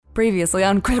Previously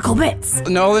on Critical Bits.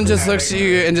 Nolan just looks at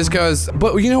you and just goes,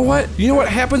 but you know what? You know what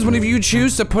happens whenever you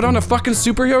choose to put on a fucking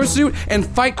superhero suit and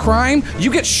fight crime?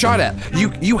 You get shot at.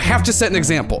 You have to set an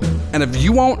example. And if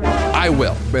you won't, I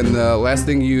will. And the last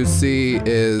thing you see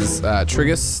is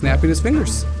Trigus snapping his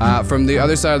fingers. From the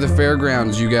other side of the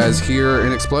fairgrounds, you guys hear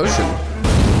an explosion.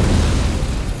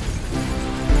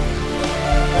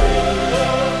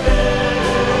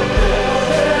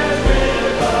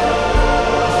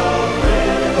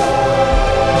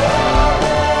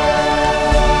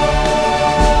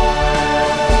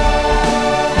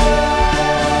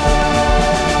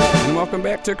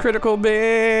 To Critical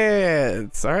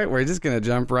Bits. All right, we're just gonna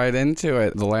jump right into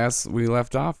it. The last we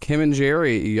left off, Kim and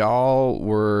Jerry, y'all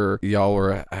were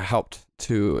helped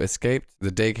to escape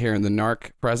the daycare and the narc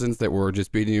presence that were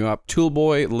just beating you up.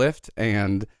 Toolboy, Lift,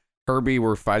 and Herbie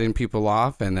were fighting people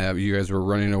off, and you guys were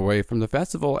running away from the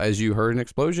festival as you heard an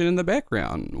explosion in the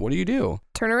background. What do?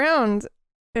 Turn around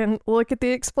and look at the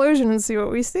explosion and see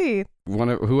what we see.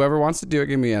 Whoever wants to do it,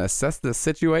 give me an assess the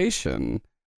situation.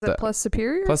 Is it plus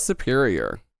superior? Plus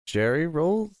superior. Jerry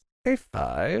rolls a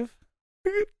 5.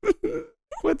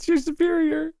 What's your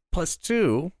superior?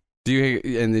 +2. Do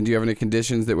you have any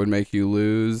conditions that would make you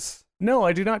lose? No,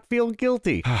 I do not feel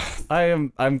guilty.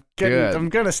 I'm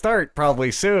gonna start probably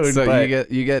soon. So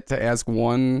but you get to ask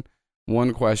one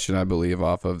question, I believe,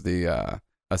 off of the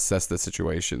assess the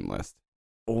situation list.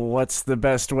 What's the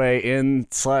best way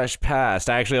in/past?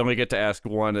 I actually only get to ask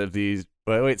one of these.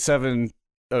 Wait, 7.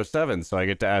 Oh, 7, so I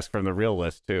get to ask from the real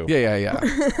list too. Yeah.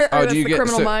 Oh, do you get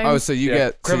criminal mind? Oh, so you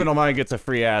get criminal mind gets a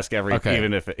free ask okay.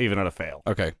 even on a fail.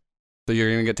 Okay, so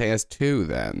you're gonna get to ask 2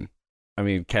 then. I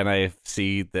mean, can I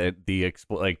see that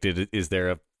is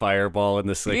there a fireball in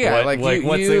this? What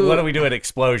do we do at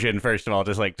explosion? First of all,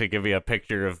 just like to give me a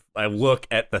picture of I look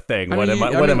at the thing. What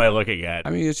am I looking at? I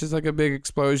mean, it's just like a big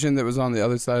explosion that was on the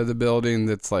other side of the building.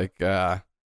 That's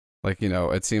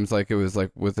it seems like it was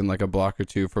like within like a block or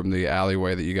 2 from the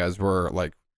alleyway that you guys were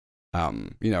like,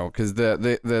 because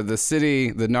the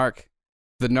city, the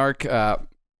narc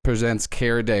presents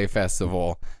Care Day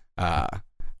Festival.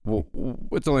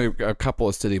 It's only a couple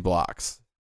of city blocks.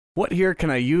 What here can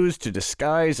I use to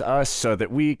disguise us so that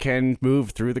we can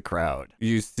move through the crowd?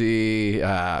 You see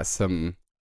some.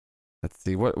 Let's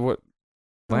see what.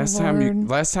 Last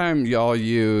time y'all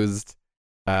used.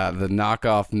 The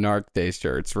knockoff Narc Day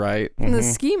shirts, right? And the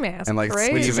ski mask, and like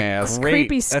right? ski mask,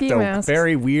 creepy ski mask.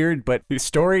 Very weird, but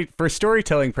for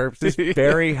storytelling purposes,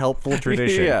 very helpful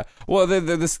tradition. Yeah. Well,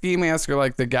 the ski masks are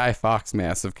like the Guy Fawkes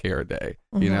mask of Care Day.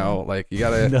 You know, like you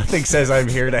gotta. Nothing says I'm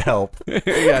here to help.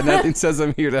 Yeah, nothing says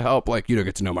I'm here to help. Like you don't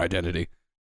get to know my identity.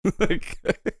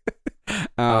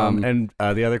 And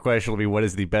the other question will be, what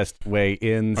is the best way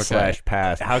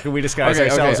in/past? How can we disguise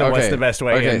ourselves, and what's the best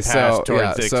way in past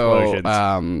towards the explosions?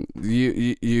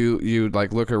 You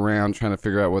like look around trying to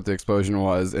figure out what the explosion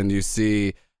was, and you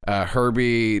see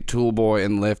Herbie, Toolboy,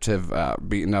 and Lift have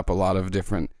beaten up a lot of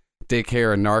different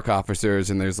daycare and narc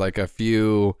officers, and there's like a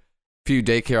few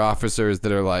daycare officers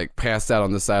that are like passed out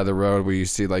on the side of the road where you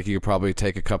see like you could probably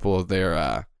take a couple of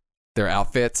their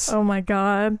outfits. Oh my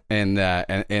god! And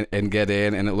get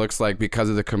in, and it looks like because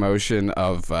of the commotion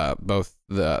of both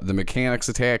the mechanics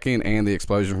attacking and the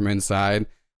explosion from inside,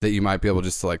 that you might be able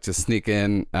just to sneak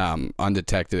in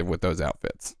undetected with those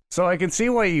outfits. So I can see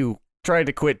why you tried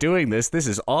to quit doing this. This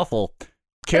is awful.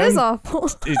 It is awful.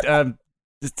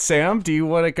 Sam, do you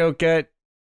want to go get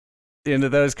into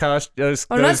those costumes?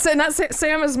 Not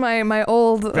Sam is my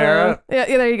old. Farrah? Yeah,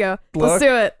 there you go. Let's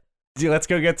do it. Let's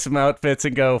go get some outfits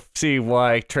and go see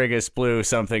why Trigus blew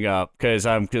something up, because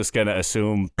I'm just going to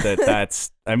assume that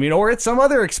that's, or it's some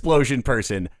other explosion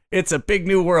person. It's a big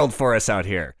new world for us out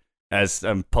here, as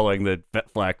I'm pulling the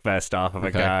black vest off of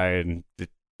a guy, and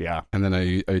yeah. And then are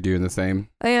you doing the same?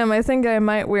 I am. I think I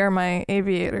might wear my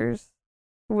aviators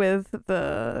with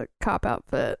the cop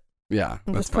outfit. Yeah.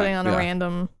 I'm just putting on a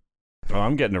random... Oh,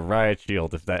 I'm getting a riot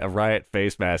shield, a riot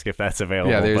face mask if that's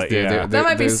available. Yeah, that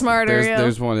might be smarter.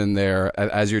 There's one in there.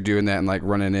 As you're doing that and like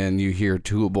running in, you hear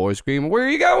Toolboy scream, "Where are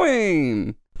you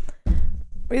going?"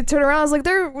 We turn around. I was like,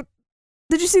 did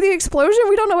you see the explosion?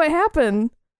 We don't know what happened.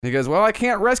 He goes, "Well, I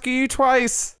can't rescue you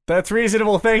twice." That's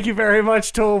reasonable. Thank you very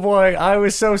much, Toolboy. I'm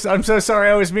so sorry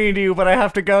I was mean to you, but I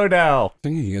have to go now.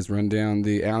 You guys run down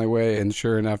the alleyway, and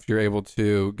sure enough, you're able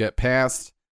to get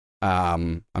past.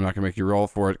 I'm not gonna make you roll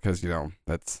for it because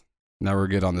that's never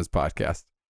good on this podcast.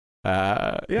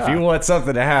 Yeah. If you want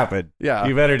something to happen,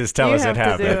 you better just tell us it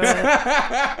happened.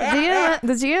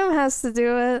 The GM has to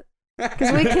do it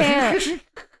because we can't.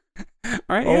 All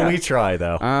right. Oh, yeah. we try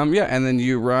though. Yeah, and then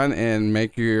you run and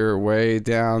make your way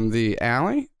down the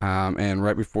alley. And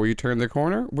right before you turn the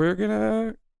corner, we're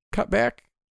gonna cut back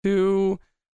to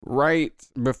right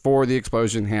before the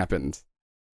explosion happened.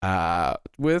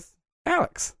 With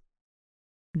Alex.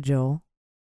 Joel.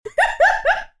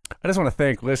 I just want to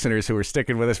thank listeners who were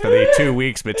sticking with us for the 2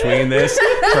 weeks between this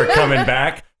for coming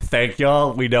back. Thank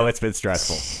y'all. We know it's been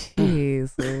stressful.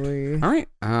 Jeez Louise. All right.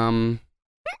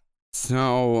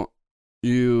 So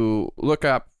you look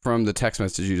up from the text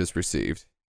message you just received,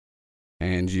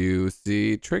 and you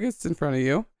see Trigus in front of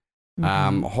you,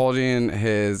 holding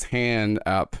his hand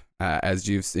up, as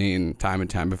you've seen time and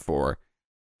time before,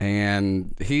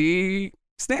 and he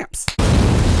snaps.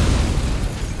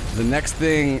 The next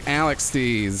thing Alex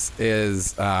sees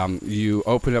is you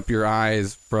open up your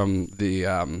eyes from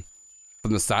the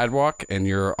sidewalk, and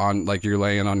you're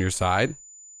laying on your side.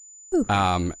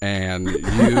 And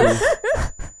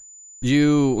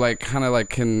you it's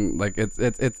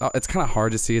kind of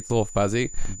hard to see, it's a little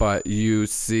fuzzy, but you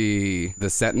see the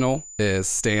Sentinel is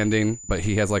standing, but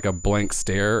he has like a blank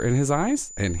stare in his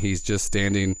eyes, and he's just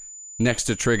standing next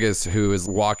to Trigus, who is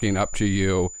walking up to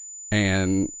you,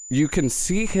 and you can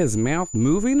see his mouth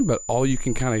moving, but all you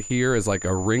can kind of hear is like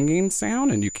a ringing sound,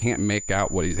 and you can't make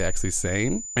out what he's actually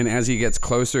saying. And as he gets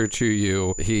closer to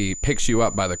you, he picks you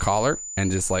up by the collar and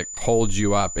just like holds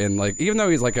you up. And like, even though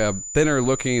he's like a thinner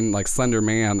looking, like slender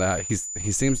man, he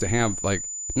seems to have like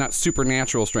not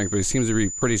supernatural strength, but he seems to be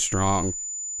pretty strong.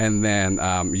 And then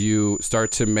you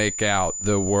start to make out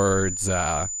the words,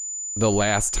 the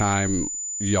last time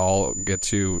y'all get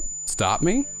to stop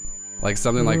me, like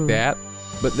something like that.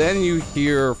 But then you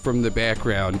hear from the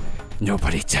background,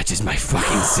 nobody touches my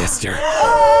fucking sister.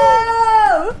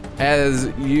 As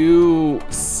you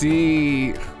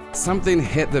see something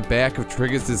hit the back of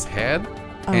Trigus's head,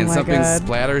 and something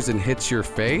splatters and hits your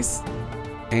face.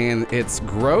 And it's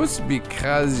gross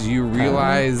because you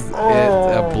realize it's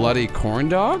a bloody corn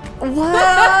dog. Whoa,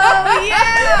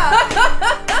 yeah!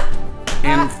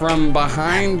 And from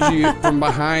behind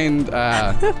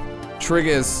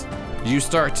Trigus, you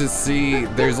start to see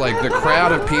there's like the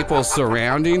crowd of people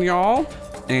surrounding y'all,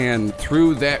 and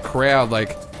through that crowd,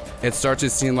 like it starts to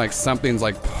seem like something's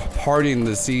like parting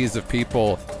the seas of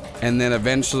people, and then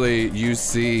eventually you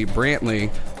see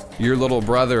Brantley, your little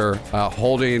brother,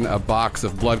 holding a box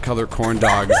of blood-colored corn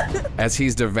dogs as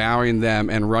he's devouring them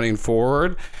and running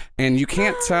forward, and you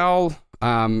can't tell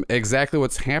exactly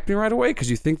what's happening right away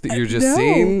because you think that you're just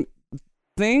seeing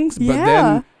things, but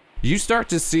then you start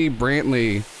to see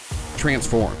Brantley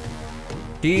transform.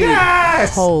 He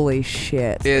Holy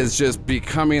shit. is just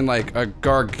becoming like a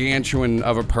gargantuan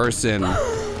of a person.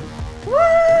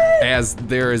 As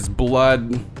there is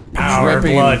blood Power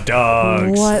dripping blood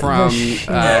dogs. What from the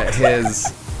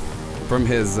shit? from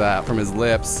his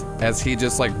lips, as he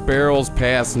just like barrels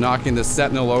past, knocking the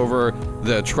Sentinel over.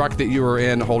 The truck that you were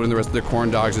in holding the rest of the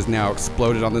corn dogs is now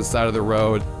exploded on the side of the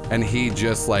road, and he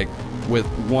just like with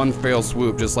one fail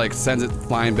swoop just like sends it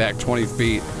flying back 20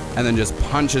 feet and then just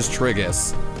punches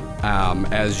Trigus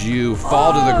as you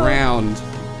fall to the ground,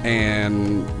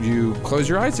 and you close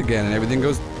your eyes again and everything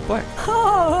goes black.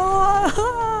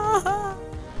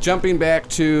 Jumping back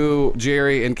to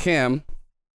Jerry and Kim.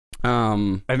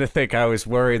 And to think I was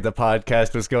worried the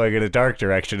podcast was going in a dark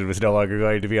direction and was no longer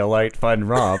going to be a light, fun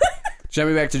romp.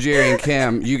 Jumping back to Jerry and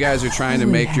Kim, you guys are trying to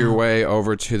make your way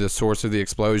over to the source of the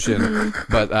explosion,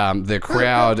 but the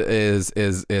crowd is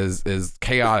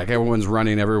chaotic. Everyone's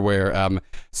running everywhere.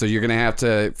 So you're gonna have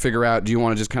to figure out: do you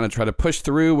want to just kind of try to push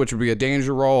through, which would be a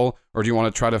danger roll, or do you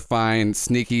want to try to find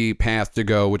sneaky path to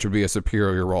go, which would be a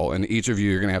superior roll? And each of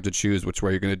you are gonna have to choose which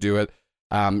way you're gonna do it.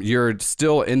 You're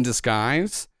still in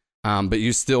disguise. But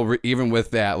you still, even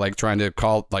with that, like trying to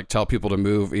tell people to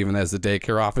move, even as the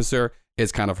daycare officer,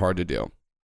 is kind of hard to do.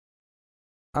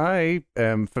 I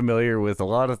am familiar with a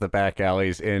lot of the back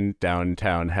alleys in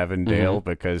downtown Heavendale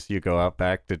because you go out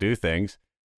back to do things.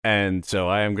 And so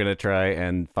I am going to try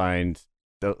and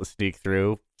sneak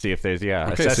through, see if there's,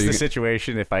 assess the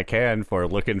situation if I can for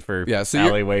looking for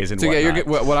alleyways and whatnot.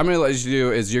 What I'm going to let you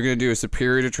do is you're going to do a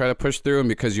superior to try to push through, and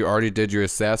because you already did your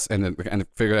assess and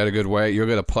figured out a good way, you'll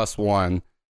get a +1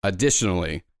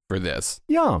 additionally for this.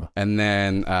 Yum. And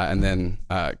then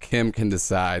Kim can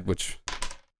decide which.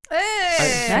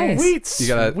 Hey! Nice.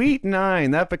 Sweet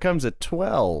 9. That becomes a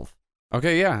 12.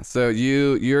 Okay, yeah. So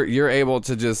you're able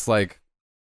to just like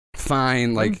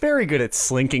find I'm very good at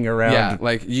slinking around. Yeah,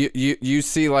 like you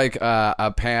see like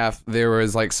a path. There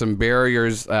was like some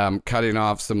barriers cutting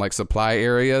off some like supply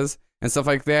areas, and stuff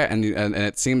like that. And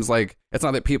it seems like it's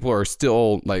not that people are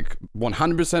still like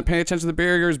 100% paying attention to the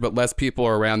barriers, but less people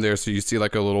are around there. So you see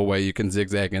like a little way you can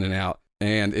zigzag in and out.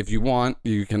 And if you want,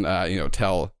 you can,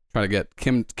 try to get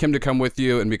Kim to come with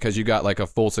you. And because you got like a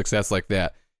full success like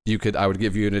that, I would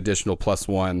give you an additional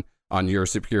 +1 on your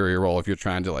superior roll if you're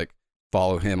trying to like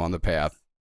follow him on the path.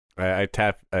 I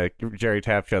tap Jerry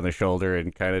taps you on the shoulder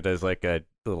and kind of does like a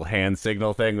little hand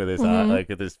signal thing with his eye, like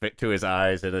with his to his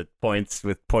eyes, and it points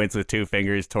with 2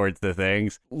 fingers towards the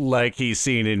things like he's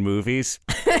seen in movies.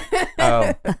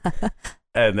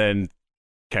 And then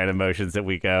kind of motions that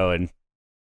we go, and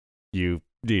you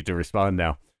need to respond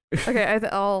now. Okay,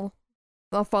 I'll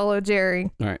follow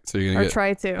Jerry. All right, so you're gonna Or get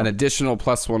try to. an additional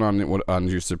 +1 on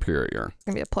your superior. It's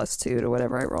gonna be a +2 to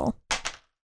whatever I roll.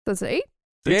 That's 8?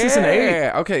 This is an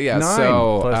 8. Okay, yeah. 9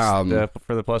 So plus,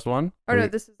 for the +1. Oh no,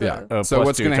 this is yeah. the So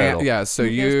what's gonna happen? happen? Yeah. So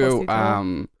There's you,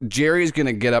 +2 Jerry's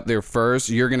gonna get up there first.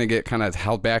 You're gonna get kind of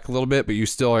held back a little bit, but you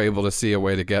still are able to see a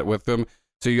way to get with them.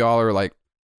 So y'all are like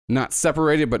not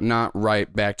separated, but not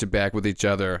right back to back with each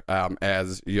other.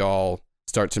 As y'all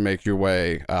start to make your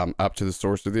way up to the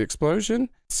source of the explosion.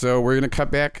 So we're gonna cut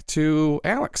back to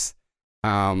Alex.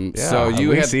 So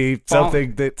you had see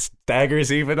something that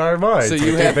staggers even our minds. So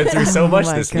you We've had been through so much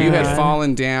my this God. You had God.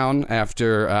 fallen down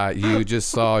after you just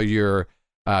saw your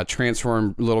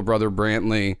transformed little brother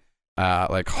Brantley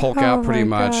like Hulk Oh out pretty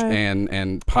my much God.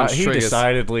 and punch he Trigus.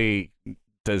 decidedly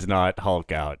does not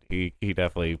Hulk out. He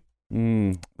definitely.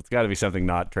 It's got to be something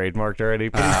not trademarked already.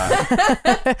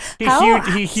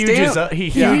 He huges up. He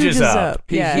huges up.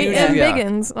 Yeah. He- and yeah.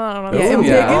 Biggins. I don't know. Yeah, That's-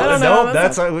 yeah. I don't No, know.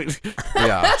 that's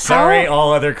Yeah. sorry,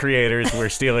 all other creators. We're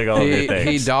stealing all of your He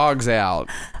things. dogs out.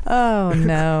 Oh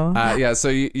no. Yeah, so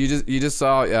you just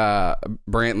saw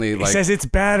Brantley He like says it's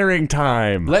battering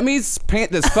time. let me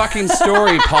paint this fucking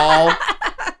story, Paul.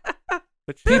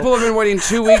 People have been waiting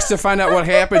 2 weeks to find out what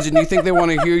happens, and you think they want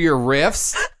to hear your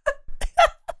riffs?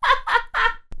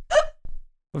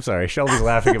 I'm sorry, Shelby's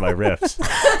laughing at my riffs.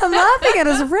 I'm laughing at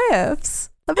his riffs.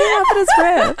 Let me laugh at his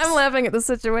riffs. I'm laughing at the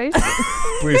situation.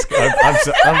 Please,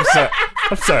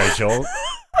 I'm sorry, Joel.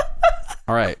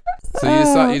 All right.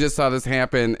 So you just saw this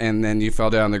happen, and then you fell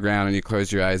down on the ground, and you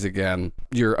closed your eyes again.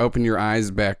 You open your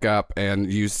eyes back up, and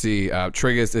you see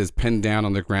Trigus is pinned down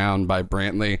on the ground by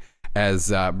Brantley as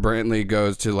Brantley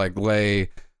goes to like lay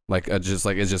it's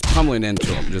just pummeling into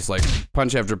him, just like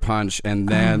punch after punch, and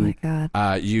Oh then my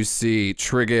God. you see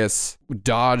Trigus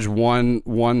dodge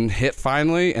one hit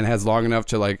finally, and has long enough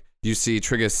to like you see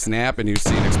Trigus snap, and you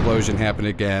see an explosion happen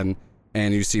again,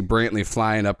 and you see Brantley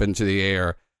flying up into the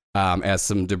air as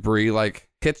some debris like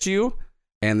hits you,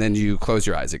 and then you close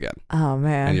your eyes again, Oh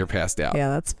man. and you're passed out. Yeah,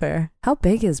 that's fair. How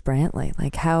big is Brantley?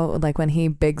 Like when he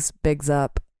bigs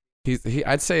up? He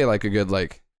I'd say like a good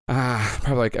like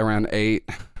probably like around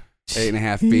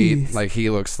 8.5 feet. Jeez. Like he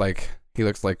looks like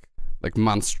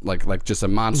just a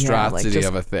monstrosity just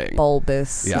of a thing.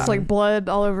 Bulbous. Yeah. Just like blood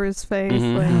all over his face.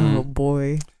 Mhm. Like, Oh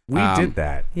boy. We did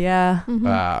that. Yeah.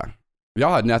 mhm.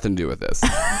 Y'all had nothing to do with this.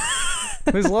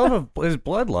 His love of his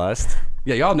bloodlust.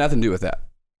 Yeah, y'all had nothing to do with that.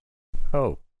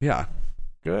 Oh, Yeah.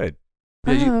 good.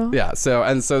 Yeah,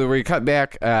 so we cut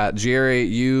back, Jerry,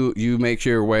 you make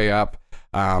your way up,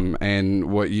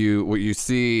 and what you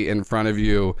see in front of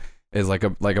you is like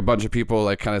a bunch of people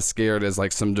like kind of scared as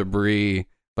like some debris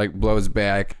like blows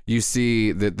back. You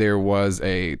see that there was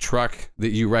a truck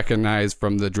that you recognize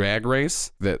from the drag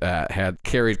race that had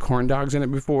carried corn dogs in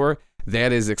it before.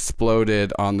 That is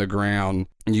exploded on the ground.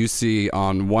 You see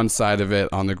on one side of it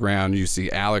on the ground, you see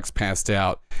Alex passed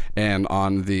out, and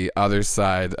on the other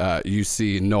side, you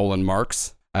see Nolan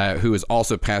Marks, who is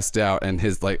also passed out, and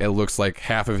his like it looks like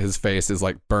half of his face is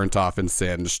like burnt off and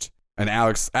singed. And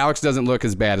Alex doesn't look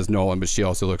as bad as Nolan, but she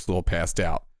also looks a little passed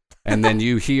out. And then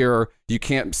you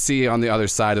can't see on the other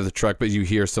side of the truck, but you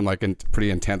hear some like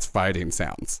pretty intense fighting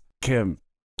sounds. Kim,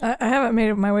 I haven't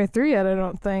made my way through yet, I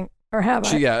don't think. Or have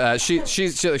I?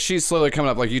 She's slowly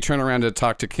coming up. Like you turn around to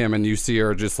talk to Kim, and you see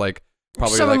her just like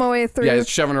probably Shoving like my way through. yeah,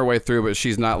 shoving her way through, but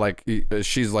she's not like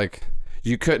she's like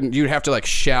you'd have to like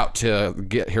shout to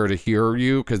get her to hear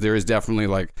you because there is definitely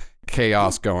like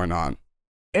chaos going on.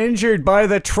 injured by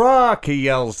the truck, he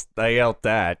yells. I yelled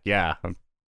that, yeah.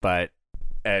 But,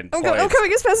 and I'm points,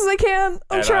 coming as fast as I can.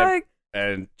 I'm And trying.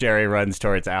 and Jerry runs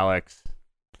towards Alex.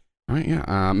 All right,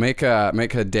 yeah. Make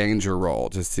a danger roll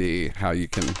to see how you.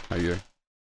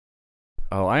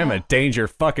 Oh, I am a danger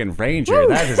fucking ranger.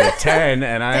 That is a 10,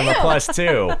 and I am a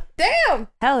 +2. Damn.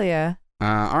 Hell yeah.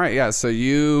 All right, yeah. So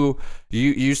you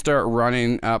start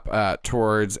running up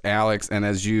towards Alex, and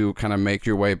as you kind of make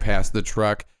your way past the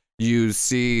truck, you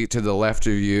see to the left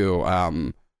of you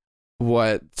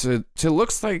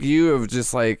looks like you have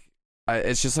just like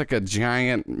it's just like a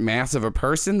giant mass of a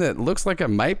person that looks like it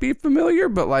might be familiar,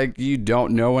 but like you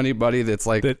don't know anybody that's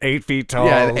like That 8 feet tall,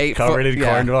 Yeah, 8 covered foot- in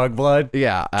yeah. corn dog blood.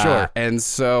 yeah, Sure. And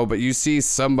so, but you see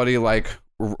somebody like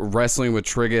wrestling with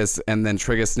Trigus, and then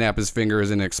Trigus snap his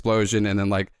fingers in an explosion, and then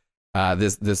like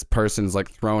this person's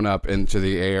like thrown up into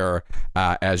the air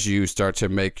as you start to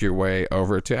make your way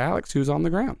over to Alex, who's on the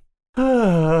ground.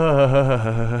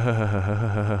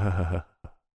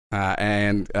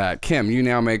 And Kim, you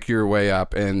now make your way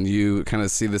up, and you kind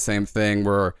of see the same thing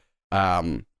where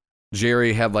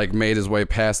Jerry had like made his way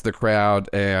past the crowd,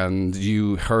 and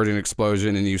you heard an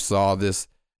explosion, and you saw this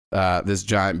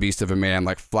giant beast of a man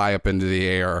like fly up into the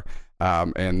air,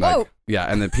 and like, Whoa. yeah,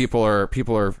 and then people are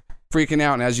freaking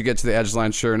out, and as you get to the edge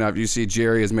line, sure enough, you see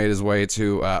Jerry has made his way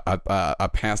to a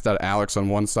passed out Alex on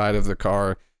one side of the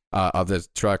car of the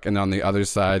truck, and on the other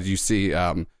side you see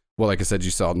well, like I said, you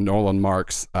saw Nolan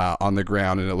Marks on the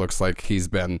ground, and it looks like he's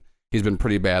been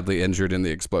pretty badly injured in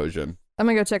the explosion. I'm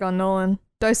gonna go check on Nolan.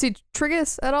 Do I see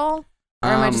Trigus at all? Or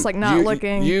am I just like not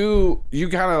looking? You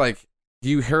kind of like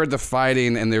you heard the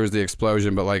fighting and there was the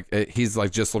explosion, but like he's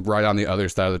like just right on the other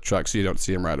side of the truck, so you don't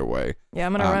see him right away. Yeah,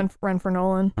 I'm gonna run for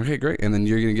Nolan. Okay, great. And then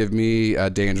you're gonna give me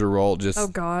a danger roll, just Oh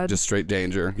God. just straight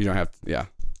danger. You don't have to, yeah.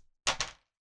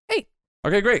 8.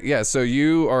 Okay, great. Yeah, so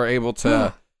you are able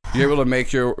to you're able to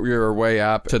make your way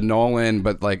up to Nolan,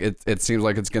 but like it seems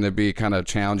like it's going to be kind of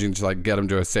challenging to like get him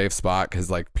to a safe spot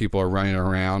because like people are running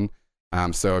around.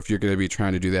 So if you're going to be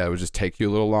trying to do that, it would just take you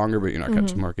a little longer, but you're not going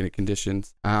to mark any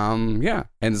conditions. Yeah.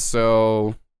 And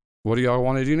so what do y'all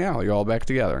want to do now? You're all back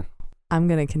together. I'm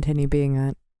gonna continue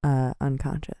being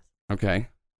unconscious. Okay.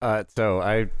 So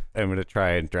I am going to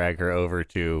try and drag her over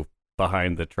to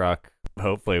behind the truck,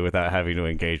 hopefully without having to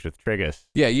engage with Trigus.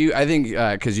 Yeah, I think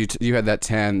because you had that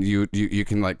 10, you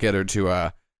can like get her to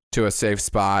a safe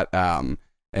spot. And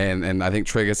I think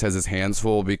Trigus has his hands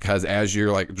full because as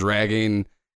you're like dragging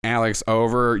Alex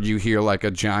over, you hear like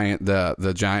the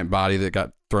giant body that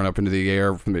got thrown up into the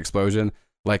air from the explosion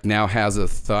like now has a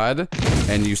thud,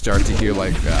 and you start to hear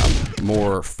like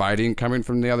more fighting coming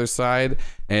from the other side.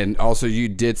 And also you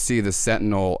did see the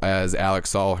Sentinel as Alex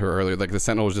saw her earlier. Like the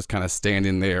Sentinel was just kind of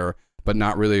standing there, but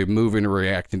not really moving or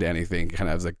reacting to anything,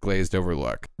 kind of as a glazed over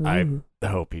look. I Ooh.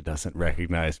 hope he doesn't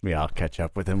recognize me. I'll catch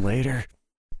up with him later.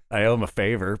 I owe him a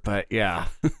favor, but yeah.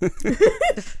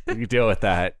 You deal with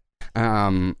that.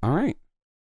 All right.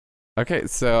 Okay,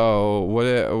 so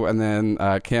and then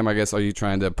Kim, I guess, are you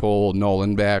trying to pull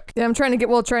Nolan back? Yeah, I'm trying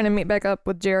to meet back up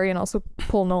with Jerry and also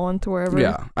pull Nolan to wherever.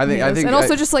 Yeah, I he is. think, and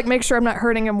also just like make sure I'm not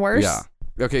hurting him worse. Yeah.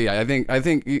 Okay, yeah, I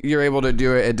think you're able to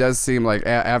do it. It does seem like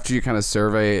after you kind of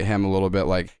survey him a little bit,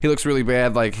 like he looks really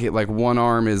bad. Like one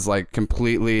arm is like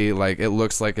completely like it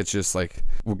looks like it's just like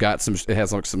it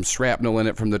has like some shrapnel in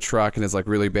it from the truck, and it's like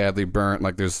really badly burnt.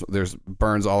 Like there's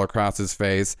burns all across his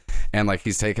face, and like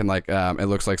he's taken like it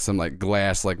looks like some like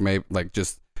glass like maybe like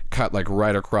just cut like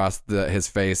right across his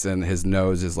face, and his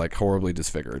nose is like horribly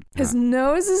disfigured. His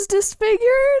nose is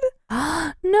disfigured.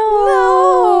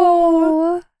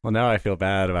 No. Well, now I feel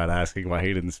bad about asking why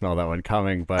he didn't smell that one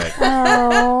coming, but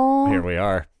Oh. here we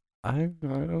are. I'm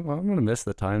going to miss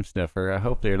the time sniffer. I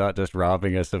hope they're not just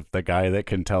robbing us of the guy that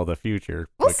can tell the future.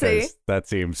 We'll because see. That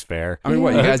seems fair. I mean,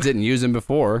 what, you guys didn't use him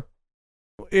before?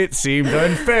 It seemed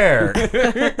unfair.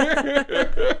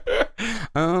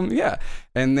 Yeah,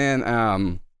 and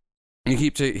then you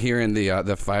keep hearing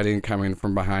the fighting coming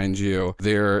from behind you.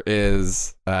 There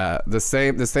is the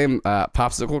same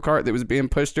popsicle cart that was being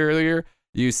pushed earlier.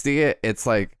 You see it; it's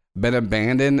like been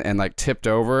abandoned and like tipped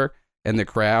over in the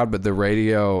crowd. But the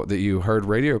radio that you heard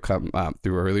come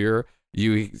through earlier,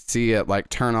 you see it like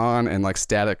turn on and like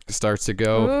static starts to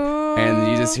go. Ooh.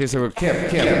 And you just hear someone, Kim,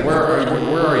 where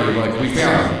are you? Like, we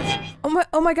found him.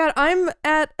 Oh my God! I'm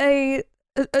at a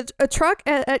truck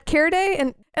at Care Day,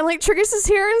 and like Trigus is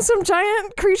here, and some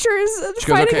giant creatures She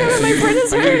goes, fighting okay, him, so and my friend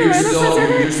is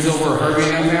hurt. you're still where Herbie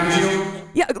and I found you?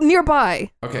 Yeah, nearby.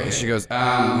 Okay, she goes,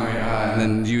 and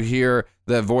then you hear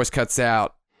the voice cuts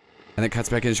out, and it cuts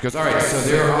back in. She goes, all right, so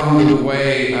they're on the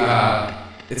way.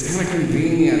 It's kind of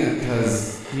convenient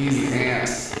because he's at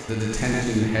the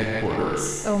detention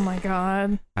headquarters. Oh my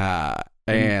God.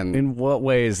 And In what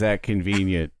way is that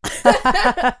convenient?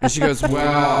 and she goes,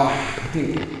 well, I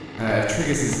think if Trigus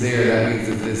is there, that means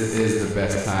that this is the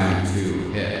best time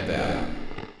to hit them.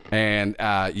 And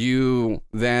you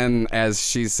then, as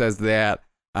she says that,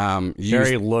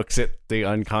 Jerry looks at the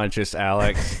unconscious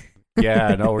Alex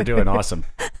Yeah, no, we're doing awesome.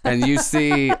 And you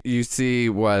see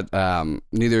what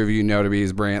neither of you know to be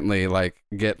is Brantley like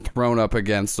get thrown up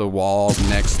against a wall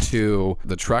next to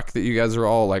the truck that you guys are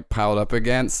all like piled up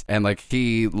against, and like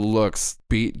he looks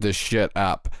beat the shit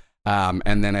up.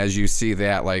 And then as you see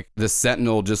that, like the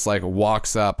Sentinel just like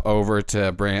walks up over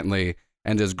to Brantley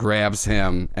and just grabs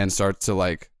him and starts to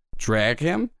like drag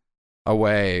him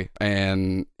away.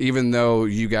 And even though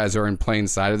you guys are in plain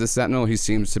sight of the Sentinel, he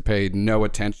seems to pay no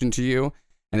attention to you.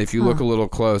 And if you look a little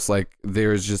close, like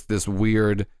there's just this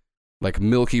weird, like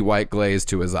milky white glaze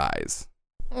to his eyes.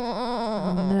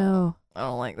 Oh, no. I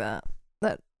don't like that.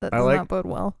 That I does like- not bode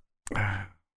well.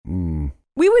 Mm.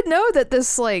 We would know that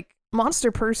this like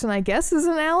monster person, I guess, is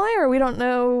an ally, or we don't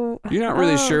know. You're not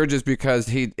really Oh. sure just because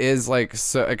he is like,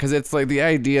 so, because it's like the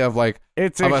idea of like,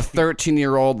 It's of a a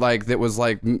 13-year-old like that was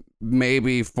like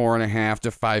maybe 4.5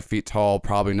 to 5 feet tall,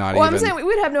 probably not Well, even. I'm saying we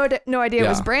would have no idea it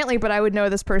was Yeah. Brantley, but I would know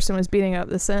this person was beating up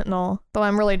the Sentinel. Though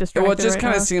I'm really distracted. Well, it just right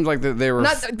kind of now. seems like that they were.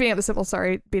 Not beating up the Sentinel.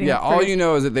 Sorry, beating Yeah, up. all Curtis. you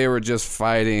know is that they were just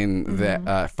fighting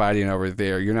Mm-hmm. fighting over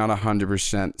there. You're not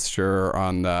 100% sure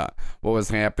on what was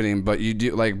happening, but you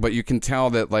do like, but you can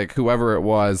tell that like whoever it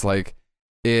was like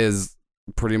is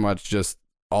pretty much just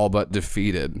all but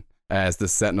defeated as the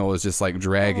Sentinel is just like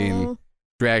dragging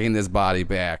this body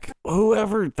back.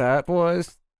 whoever that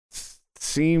was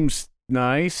seems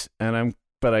nice,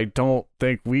 but I don't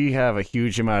think we have a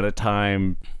huge amount of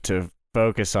time to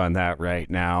focus on that right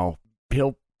now.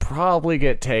 He'll probably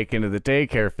get taken to the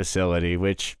daycare facility,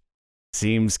 which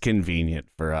seems convenient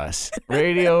for us.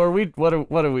 Radio, are we? What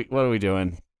are we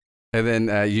doing? And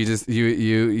then you just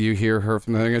you hear her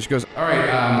from the thing, and she goes, "All right,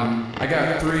 I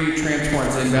got 3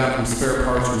 transports inbound from spare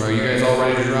parts room. Are you guys all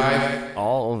ready to drive?"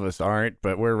 All of us aren't,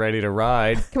 but we're ready to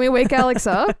ride. Can we wake Alex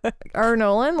up? Or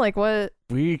Nolan? Like what?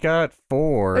 We got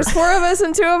 4. There's 4 of us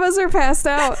and 2 of us are passed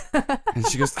out. And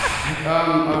she goes,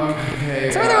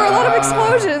 "Okay." Sorry, there were a lot of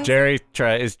explosions. Jerry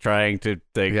is trying to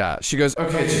think. Yeah, she goes,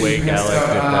 "Okay, just Wake passed Alex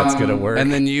out, if that's gonna work.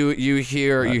 And then you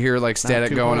hear like static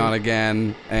too going hard. on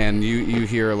again, and you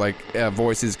hear like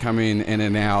voices coming in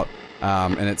and out,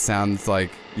 and it sounds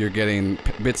like you're getting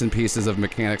bits and pieces of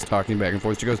mechanics talking back and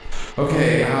forth. She goes,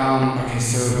 "Okay,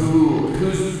 so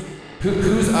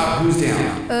who's up, who's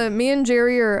down?" Me and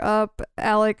Jerry are up.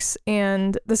 Alex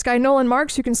and this guy Nolan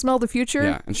Marks, who can smell the future.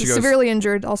 Yeah, and she He's goes- severely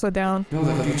injured, also down. No,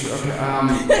 the future. Okay,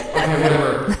 okay,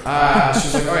 whatever.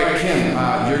 She's like, "All right, Kim,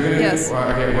 you're gonna. Yes.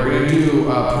 Okay, we're gonna do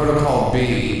protocol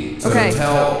B. So Okay.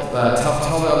 tell the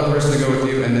other person to go with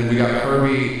you, and then we got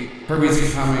Herbie.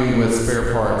 Herbie's coming with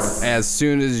spare parts. As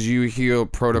soon as you hear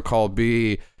protocol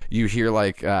B, you hear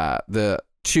like the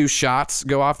 2 shots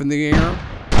go off in the air,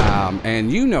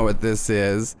 and you know what this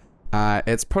is.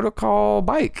 It's protocol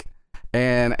bike.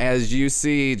 And as you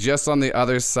see, just on the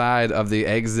other side of the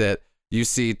exit, you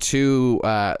see 2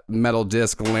 metal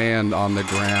discs land on the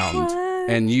ground,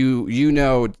 and you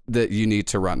know that you need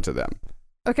to run to them.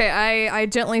 Okay, I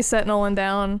gently set Nolan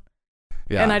down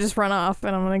Yeah. and I just run off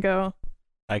and I'm gonna go.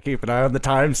 I keep an eye on the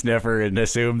time sniffer and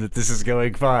assume that this is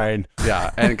going fine.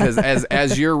 Yeah, and because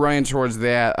as you're running towards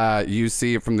that, you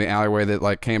see from the alleyway that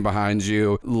like came behind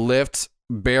you, lift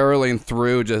barreling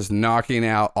through, just knocking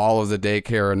out all of the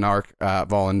daycare and narc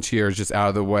volunteers just out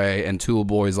of the way, and Tool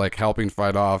Boys like helping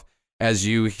fight off. As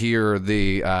you hear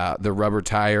the rubber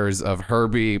tires of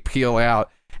Herbie peel out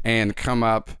and come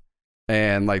up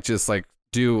and like just like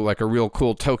do like a real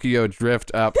cool Tokyo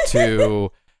drift up to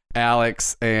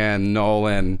Alex and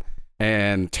Nolan,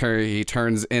 and he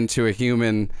turns into a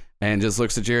human and just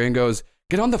looks at Jerry and goes,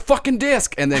 "Get on the fucking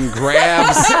disc," and then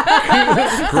grabs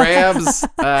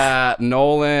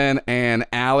Nolan and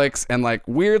Alex and like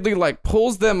weirdly like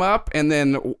pulls them up and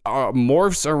then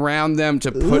morphs around them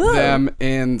to put them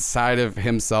inside of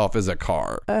himself as a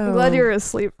car. I'm glad you were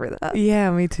asleep for that.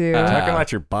 Yeah, me too. Talk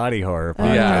about your body horror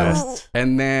Yeah. podcast.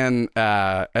 And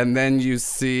then you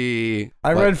see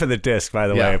I like, run for the disc, by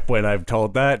the Yeah. way, when I'm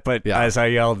told that. But Yeah. as I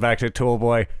yelled back to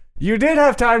Toolboy, "You did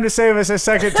have time to save us a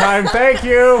second time. Thank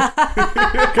you.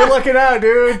 Good looking out,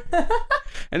 dude."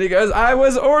 and he goes, "I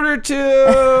was ordered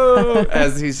to,"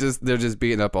 as they're just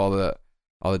beating up all the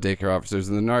daycare officers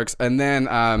and the narcs. And then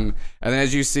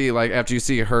as you see, like after you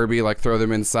see Herbie like throw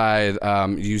them inside,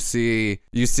 you see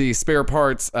spare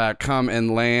parts come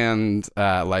and land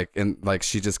like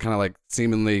she just kind of like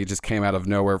seemingly just came out of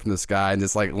nowhere from the sky and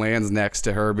just like lands next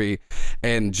to Herbie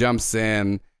and jumps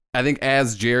in. I think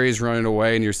as Jerry's running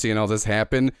away and you're seeing all this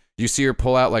happen, you see her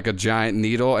pull out like a giant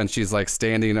needle, and she's like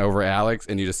standing over Alex,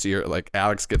 and you just see her like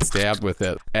Alex get stabbed with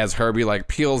it as Herbie like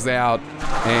peels out.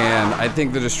 And I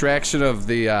think the distraction of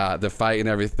the fight and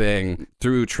everything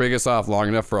threw Trigus off long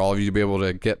enough for all of you to be able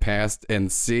to get past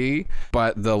and see.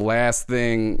 But the last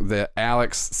thing that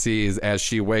Alex sees as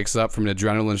she wakes up from an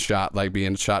adrenaline shot, like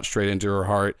being shot straight into her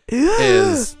heart,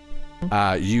 is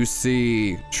you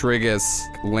see Trigus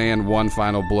land one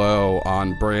final blow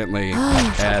on Brantley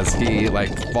as he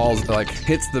like falls, like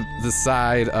hits the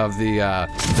side of the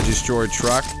destroyed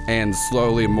truck and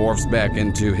slowly morphs back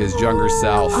into his younger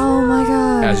self. Oh my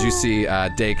god. As you see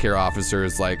daycare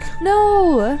officers like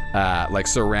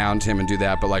surround him and do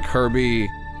that, but like Herbie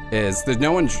there's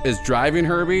no one is driving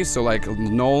Herbie, so like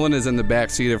Nolan is in the back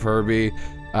seat of Herbie.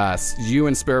 You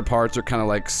and Spare Parts are kind of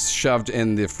like shoved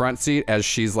in the front seat as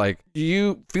she's like,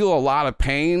 you feel a lot of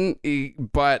pain,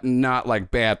 but not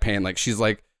like bad pain. Like she's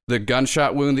like the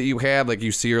gunshot wound that you had, like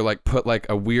you see her like put like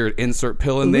a weird insert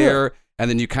pill in there, and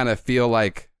then you kind of feel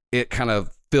like it kind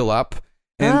of fill up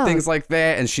and things like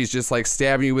that. And she's just like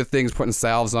stabbing you with things, putting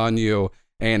salves on you,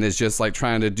 and is just like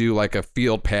trying to do like a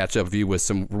field patch of you with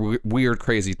some weird,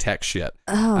 crazy tech shit.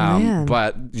 Oh, man.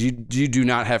 But you do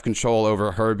not have control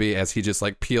over Herbie as he just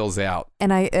like peels out.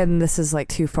 And this is like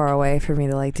too far away for me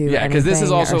to like do anything. Yeah, because this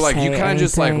is also like you kind of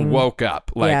just like anything. woke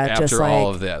up like after just, like, all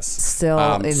of this.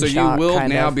 Still in so shock, you will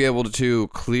kind now of. be able to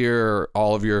clear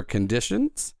all of your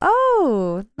conditions.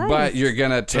 Oh, nice. But you're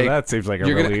gonna take. So that seems like a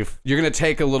you're relief. You're gonna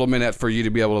take a little minute for you to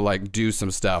be able to like do some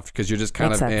stuff because you're just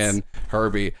kind Makes of sense. in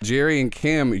Herbie. Jerry and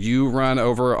Kim, you run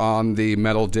over on the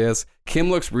metal disc.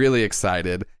 Kim looks really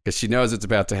excited because she knows it's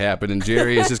about to happen, and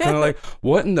Jerry is just kind of like,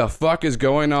 "What in the fuck is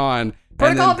going on?"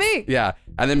 Protocol B. Yeah,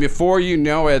 and then before you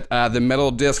know it, the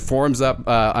metal disc forms up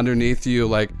underneath you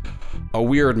like a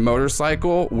weird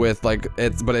motorcycle with like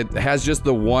but it has just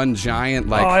the one giant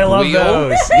like I love wheel.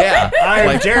 those.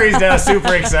 Yeah, Jerry's now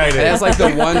super excited. it has like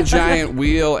the one giant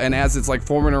wheel, and as it's like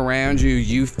forming around you,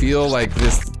 you feel like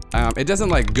this. It doesn't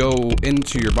like go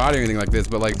into your body or anything like this,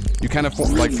 but like you kind of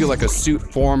like feel like a suit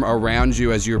form around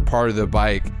you as you're part of the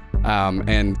bike.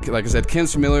 And like I said,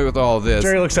 Kim's familiar with all of this.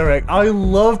 Jerry looks over like, I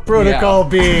love Protocol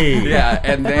B. Yeah,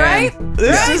 and then Right?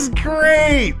 This is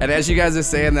great. and as you guys are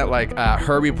saying that, like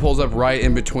Herbie pulls up right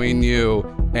in between you,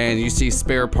 and you see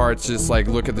Spare Parts just like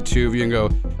look at the two of you and go.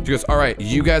 She goes, "All right,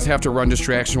 you guys have to run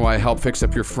distraction while I help fix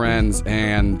up your friends,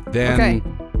 and then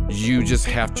you just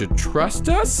have to trust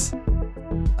us."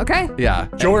 Okay. Yeah.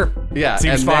 Sure. Yeah.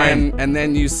 Seems and fine.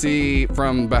 then you see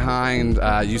from behind,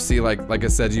 you see like I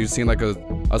said, you've seen like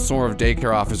a swarm of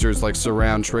daycare officers like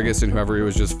surround Trigus and whoever he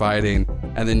was just fighting,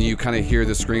 and then you kind of hear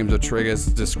the screams of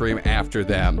Trigus to scream after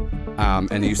them,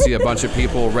 and you see a bunch of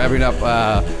people revving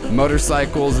up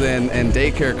motorcycles and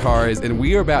daycare cars, and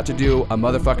we are about to do a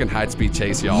motherfucking high-speed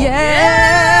chase, y'all.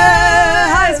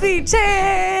 Yeah, high speed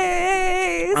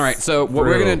chase. All right, so what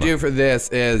we're gonna do for this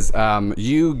is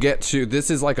you get to this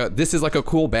is like a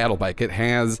cool battle bike. It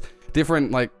has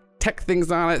different like tech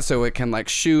things on it, so it can like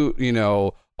shoot,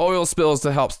 oil spills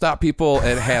to help stop people.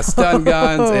 It has stun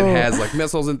guns. It has like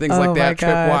missiles and things Oh like my that,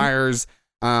 God.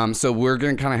 tripwires. So we're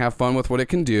gonna kind of have fun with what it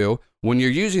can do. When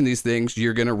you're using these things,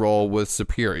 you're gonna roll with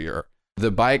superior. The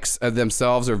bikes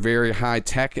themselves are very high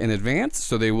tech and advanced,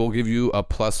 so they will give you a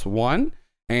 +1.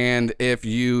 And if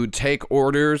you take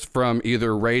orders from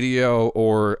either radio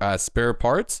or Spare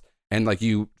Parts, and like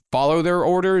you follow their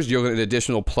orders, you'll get an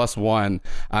additional +1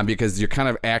 because you're kind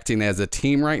of acting as a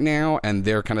team right now, and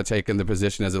they're kind of taking the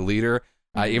position as a leader.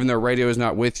 Even though radio is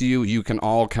not with you, you can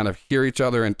all kind of hear each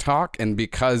other and talk. And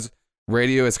because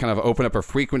radio has kind of opened up a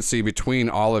frequency between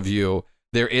all of you,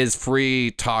 there is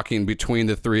free talking between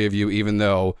the three of you, even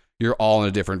though you're all in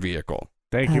a different vehicle.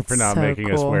 Thank you for That's not so making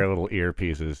us cool. wear little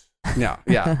earpieces. Yeah.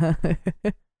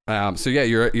 So yeah,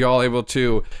 you're all able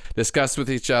to discuss with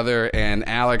each other. And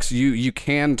Alex, you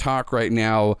can talk right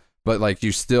now, but like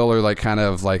you still are like kind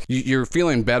of like you're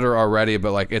feeling better already,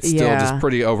 but like it's still just Yeah.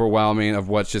 pretty overwhelming of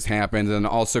what's just happened, and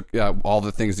also all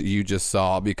the things that you just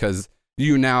saw, because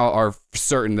you now are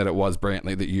certain that it was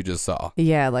Brantley that you just saw.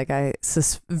 Yeah, like I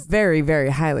very, very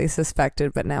highly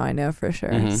suspected, but now I know for sure.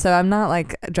 Mhm. So I'm not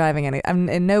like driving any. I'm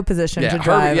in no position to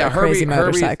drive a crazy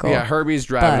motorcycle. Herbie's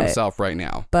driving but- himself right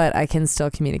now. But I can still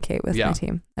communicate with Yeah. my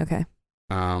team. Okay.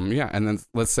 Yeah, and then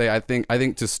let's say I think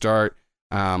to start,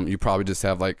 you probably just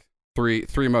have like three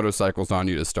motorcycles on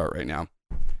you to start right now.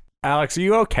 Alex, are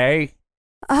you okay?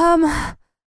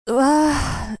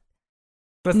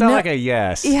 That's not No. like a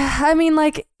yes. Yeah, I mean,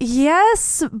 like,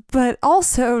 yes, but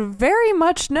also very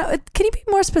much no. Can you be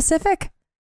more specific?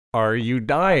 Are you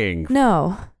dying?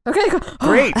 No. Okay. Cool.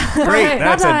 Great. Okay,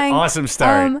 That's not an dying. awesome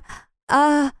start.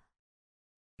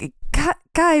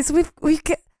 Guys,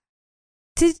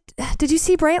 did you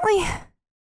see Brantley?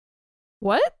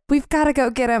 What? We've got to go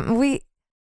get him.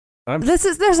 I'm- There's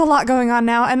a lot going on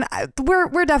now, and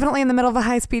we're definitely in the middle of a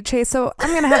high speed chase, so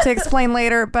I'm gonna have to explain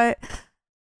later. But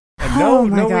No, oh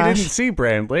my no, gosh. we didn't see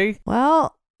Brandley.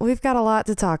 Well, we've got a lot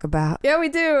to talk about. Yeah, we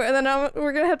do. And then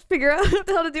we're going to have to figure out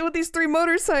how to deal with these 3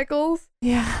 motorcycles.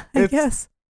 Yeah, I It's- guess.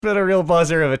 Been a real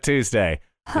buzzer of a Tuesday.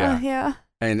 Yeah.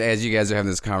 And as you guys are having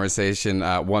this conversation,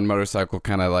 one motorcycle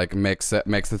kind of like makes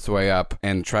its way up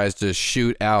and tries to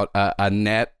shoot out a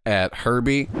net at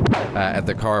Herbie, at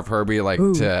the car of Herbie, like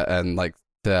Ooh.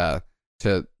 to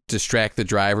distract the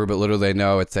driver. But little they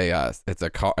know it's a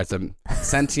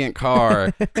sentient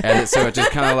car, and so it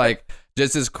just kind of like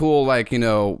just this cool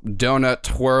donut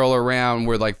twirl around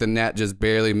where like the net just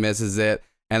barely misses it,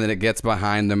 and then it gets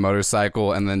behind the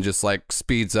motorcycle and then just like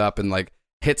speeds up and like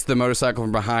hits the motorcycle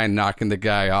from behind, knocking the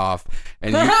guy off,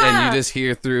 and you just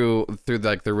hear through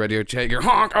like the radio chat, you're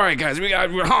honk. All right, guys, we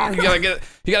gotta honk.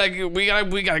 We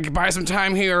gotta buy some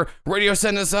time here. Radio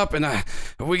send us up, and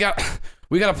we got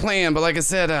a plan. But like I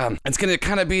said, it's gonna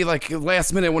kind of be like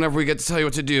last minute whenever we get to tell you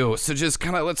what to do. So just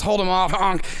kind of let's hold him off,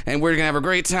 honk, and we're gonna have a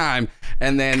great time.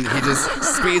 And then he just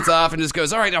speeds off and just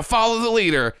goes, all right, now follow the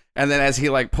leader. And then as he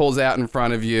like pulls out in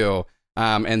front of you.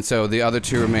 And so the other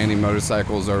 2 remaining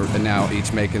motorcycles are now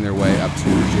each making their way up to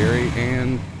Jerry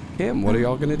and Kim. What are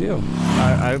y'all gonna do?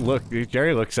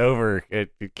 Jerry looks over at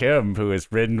Kim, who has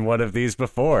ridden one of these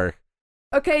before.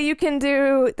 Okay, you can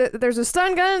do... there's a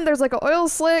stun gun, there's like an oil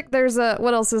slick, there's a...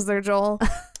 What else is there, Joel?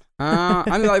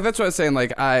 I mean, like that's what I was saying.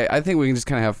 Like I think we can just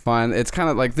kind of have fun. It's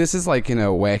kind of like this is like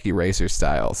wacky racer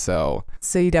style. So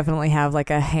you definitely have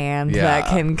like a hand Yeah. that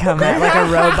can come out, like a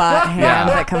robot hand Yeah.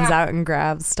 that comes out and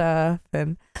grabs stuff.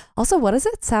 And also, what does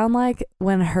it sound like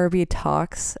when Herbie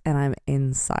talks and I'm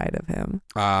inside of him?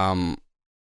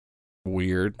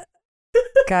 weird.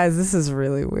 Guys, this is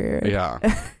really weird. Yeah.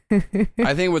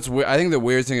 I think the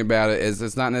weird thing about it is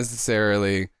it's not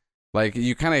necessarily like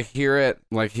you kind of hear it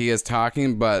like he is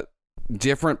talking, but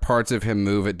different parts of him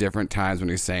move at different times when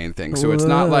he's saying things. So it's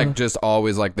not like just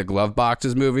always like the glove box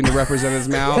is moving to represent his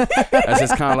mouth. It's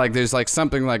just kind of like there's like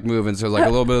something like moving. So like a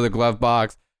little bit of the glove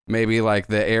box, maybe like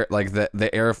the air, like the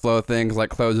airflow things like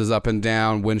closes up and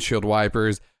down, windshield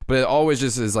wipers, but it always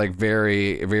just is like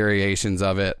variations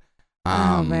of it.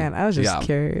 Oh man, I was just yeah.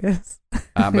 curious.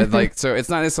 But like, so it's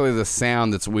not necessarily the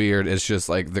sound that's weird. It's just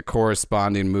like the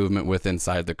corresponding movement with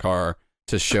inside the car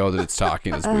to show that it's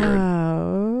talking is weird.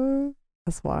 Oh,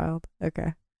 that's wild.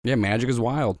 Okay. Yeah, magic is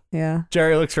wild. Yeah.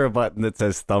 Jerry looks for a button that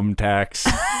says thumbtacks.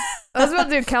 I was about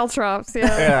to do caltrops,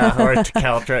 yeah. Yeah, or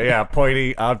caltra. Yeah,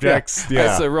 pointy objects. Yeah.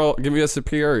 Yeah. So roll, give me a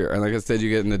superior, and like I said, you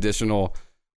get an additional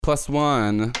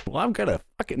 +1. Well, I'm gonna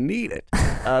fucking need it.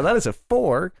 That is a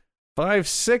 4.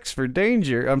 5-6 for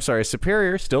danger. I'm sorry,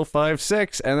 superior, still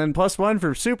 5-6, and then +1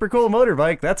 for super cool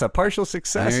motorbike. That's a partial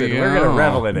success, There and you we're gonna go.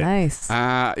 revel in it. Nice.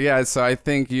 Yeah. So I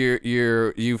think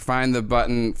you find the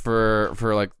button for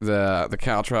like the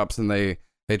caltrops, and they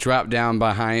drop down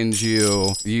behind you.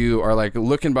 You are like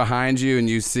looking behind you, and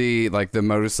you see like the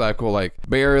motorcycle like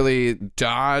barely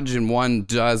dodge, and one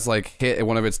does like hit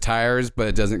one of its tires, but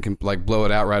it doesn't like blow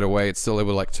it out right away. It's still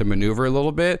able like to maneuver a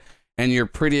little bit. And you're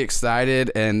pretty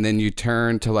excited, and then you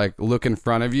turn to like look in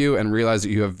front of you and realize that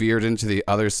you have veered into the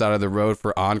other side of the road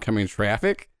for oncoming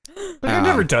traffic. I've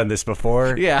never done this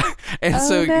before. Yeah, and Oh,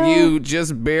 so no. you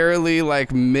just barely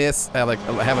like miss, like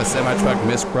have a semi truck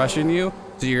miss crushing you.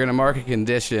 So you're gonna mark a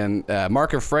condition,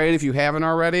 mark afraid if you haven't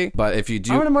already. But if you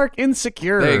do, I'm gonna mark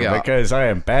insecure There you go. because I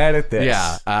am bad at this.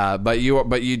 yeah. But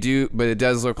it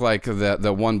does look like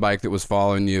the one bike that was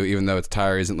following you, even though its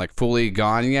tire isn't like fully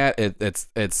gone yet,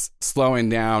 it's slowing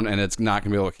down, and it's not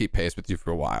gonna be able to keep pace with you for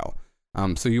a while.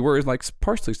 So you were like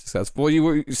partially successful. You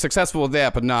were successful with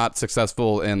that, but not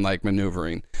successful in like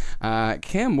maneuvering.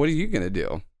 Kim, what are you gonna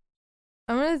do?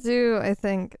 I'm going to do, I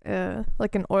think,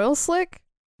 like an oil slick.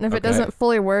 And if it Okay. doesn't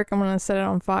fully work, I'm going to set it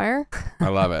on fire. I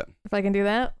love it. If I can do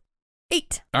that.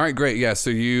 8. All right, great. Yeah, so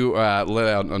you let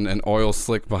out an oil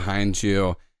slick behind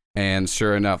you, and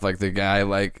sure enough, like the guy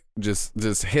like just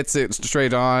hits it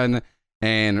straight on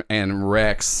and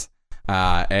wrecks.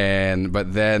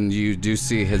 But then you do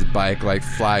see his bike like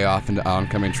fly off into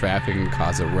oncoming traffic and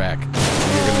cause a wreck.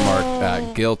 So you're gonna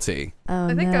mark guilty. Oh,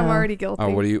 I think I'm already guilty. Oh,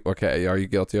 what do you? Okay, are you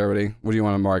guilty already? What do you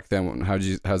want to mark then?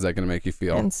 How's that gonna make you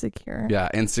feel? Insecure. Yeah,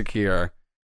 insecure.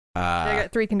 I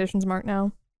got 3 conditions marked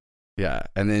now. Yeah,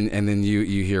 and then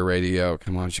you hear radio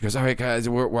come on. She goes, all right, guys,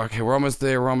 we're okay. We're almost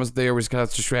there. We just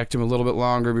gotta distract him a little bit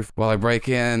longer while I break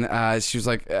in. She was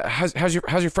like, how's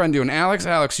your friend doing, Alex?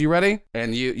 Alex, you ready?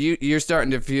 And you're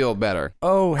starting to feel better.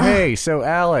 Oh, hey, so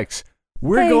Alex,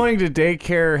 We're Hey. going to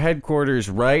daycare headquarters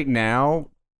right now,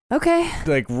 Okay.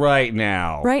 like right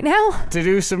now, Right now? to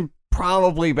do some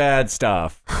probably bad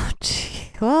stuff. Oh,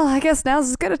 gee. Well, I guess now's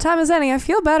as good a time as any. I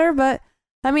feel better, but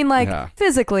I mean, like, Yeah.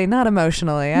 physically, not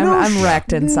emotionally. No I'm sh-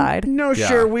 wrecked inside. No, Yeah.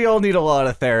 sure, we all need a lot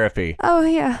of therapy. Oh,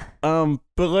 yeah.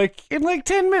 But like in like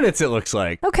 10 minutes, it looks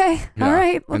like. Okay. Yeah. All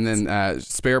right. And then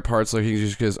spare parts, like he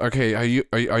just goes, okay,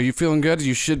 are you feeling good?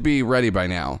 You should be ready by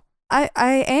now.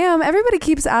 I am. Everybody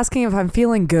keeps asking if I'm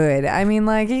feeling good. I mean,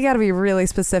 like, you got to be really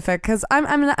specific because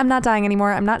I'm not dying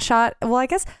anymore. I'm not shot. Well, I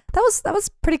guess that was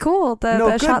pretty cool. The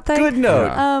good, shot thing. good note.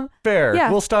 Yeah. Fair. yeah.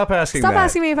 We'll stop asking Stop that.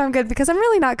 asking me if I'm good because I'm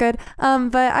really not good.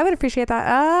 But I would appreciate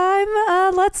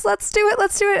that. Let's do it.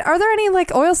 Let's do it. Are there any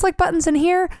like oil slick buttons in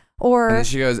here And or? then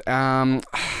she goes,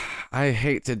 I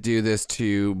hate to do this to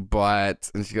you,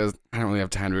 but, and she goes, I don't really have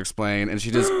time to explain. And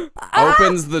she just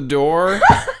opens the door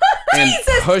and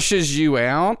pushes you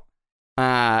out.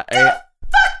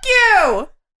 You.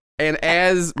 And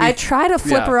as I try to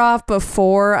flip yeah. her off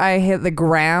before I hit the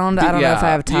ground. I don't know if I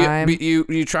have time.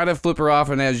 You try to flip her off,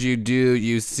 and as you do,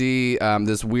 you see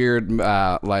this weird,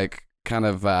 like kind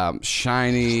of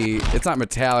shiny. It's not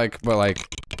metallic, but like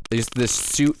just this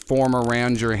suit form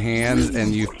around your hands,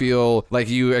 and you feel like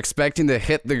you expecting to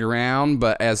hit the ground,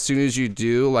 but as soon as you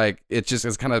do, like it just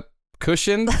is kind of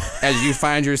cushioned as you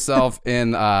find yourself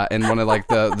in one of like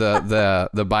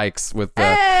the bikes with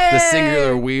the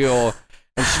singular wheel.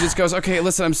 And she just goes, okay,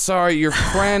 listen, I'm sorry. Your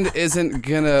friend isn't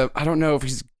gonna, I don't know if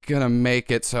he's gonna make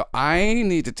it, so I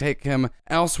need to take him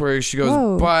elsewhere. She goes,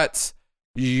 Whoa. but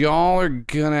y'all are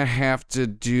gonna have to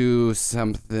do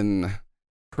something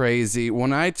crazy.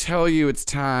 When I tell you it's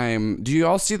time, do you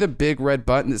all see the big red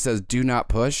button that says do not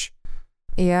push?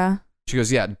 Yeah. She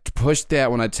goes, yeah, push that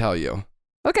when I tell you.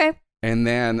 Okay. And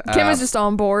then Kim is just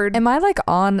on board. Am I like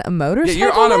on a motorcycle? yeah,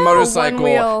 you're on a now? motorcycle.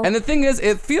 wheel. And the thing is,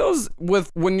 it feels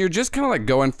when you're just kind of like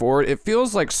going forward, it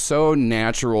feels like so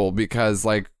natural because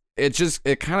like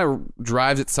it kind of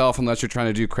drives itself unless you're trying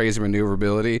to do crazy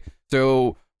maneuverability.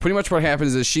 So pretty much what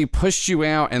happens is she pushed you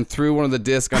out and threw one of the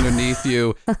discs underneath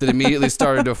you that immediately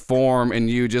started to form, and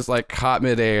you just like caught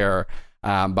midair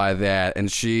by that.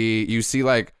 And you see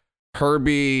like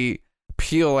Herbie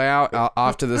peel out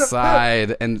off to the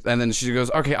side, and then she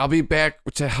goes, okay, I'll be back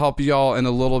to help y'all in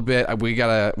a little bit. We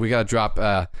gotta drop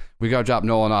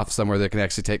Nolan off somewhere that can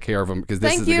actually take care of him because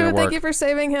this isn't gonna work. Thank you for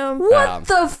saving him. What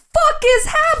the fuck is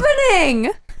happening?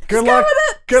 Good Just go luck. with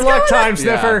it. Good Just go luck, with it. time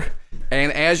sniffer.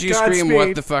 And as you Godspeed. scream,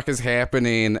 what the fuck is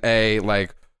happening?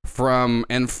 From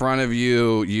in front of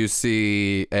you, you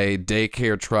see a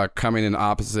daycare truck coming in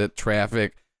opposite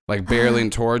traffic, like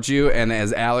barreling towards you. And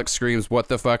as Alex screams, what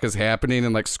the fuck is happening?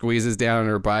 And like squeezes down on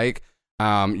her bike,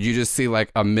 you just see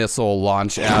like a missile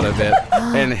launch out of it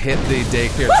and hit the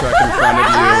daycare truck in front of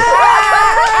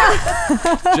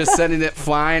you, just sending it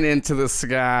flying into the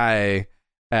sky.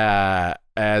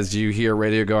 As you hear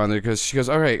radio go on there, because she goes,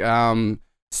 all right,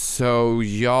 so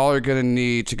y'all are gonna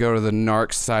need to go to the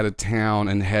narc side of town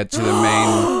and head to the main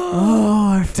Oh,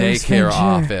 our first daycare venture.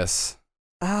 office.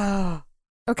 Oh.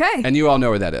 Okay. And you all know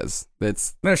where that is.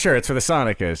 It's No, sure, it's where the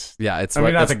Sonic is. yeah, it's I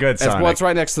mean, not the good it's, well, Sonic. it's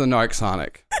right next to the narc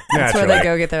Sonic. That's where they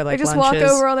go get their They like just lunches.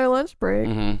 walk over on their lunch break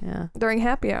Mm-hmm. Yeah. during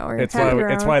happy hour. It's Happy why hour.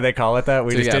 it's why they call it that.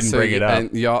 We just didn't bring it up.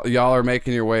 And y'all are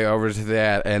making your way over to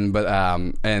that, and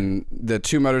the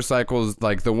two motorcycles,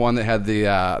 like the one that had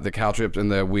the cow trip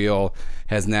and the wheel,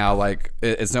 has now like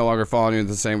it's no longer following you.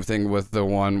 The same thing with the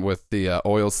one with the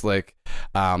oil slick.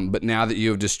 But now that you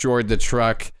have destroyed the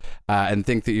truck and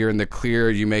think that you're in the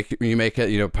clear, you make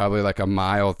it probably like a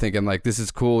mile, thinking like this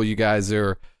is cool. You guys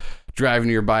are driving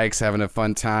your bikes, having a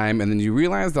fun time, and then you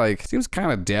realize like it seems kind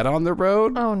of dead on the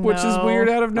road, Oh, no. which is weird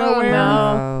out of Oh, nowhere. no.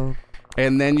 Oh.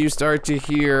 And then you start to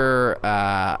hear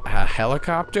a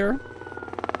helicopter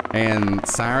and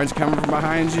sirens coming from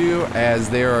behind you, as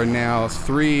there are now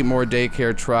 3 more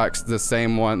daycare trucks, the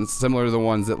same ones, similar to the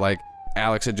ones that like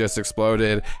Alex had just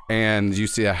exploded, and you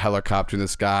see a helicopter in the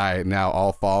sky now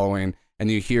all following, and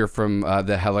you hear from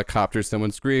the helicopter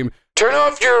someone scream, "Turn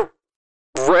off your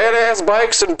red ass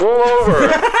bikes and pull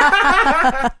over."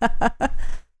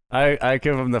 I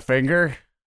give him the finger.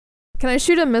 Can I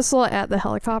shoot a missile at the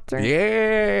helicopter?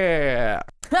 Yeah.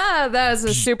 Ah, that is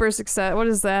a super success. What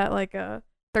is that? Like a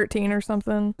 13 or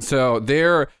something? So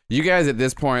you guys at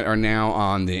this point are now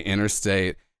on the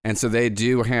interstate, and so they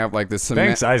do have like the cement.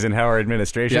 Thanks, Eisenhower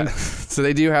administration. Yeah. So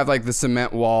they do have like the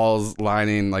cement walls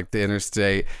lining like the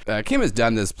interstate. Kim has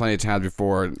done this plenty of times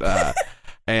before,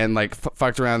 and like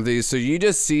fucked around with these. So you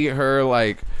just see her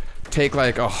like take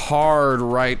like a hard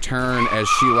right turn as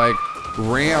she like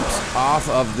ramps off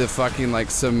of the fucking like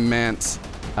cement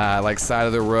like side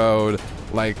of the road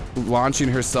like launching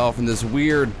herself in this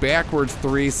weird backwards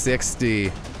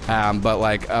 360. But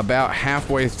like about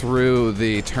halfway through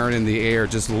the turn in the air,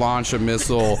 just launch a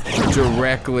missile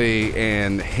directly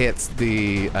and hits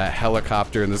the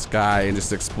helicopter in the sky and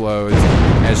just explodes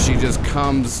as she just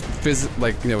comes,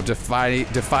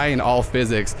 defying all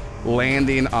physics,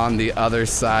 landing on the other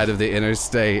side of the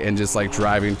interstate and just like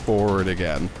driving forward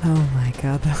again. Oh my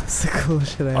god, that was the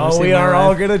coolest shit I've ever Oh, seen we in my are all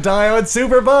life. gonna die on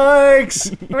super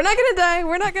bikes. We're not gonna die.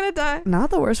 We're not gonna die.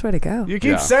 Not the worst way to go. You keep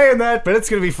Yeah. saying that, but it's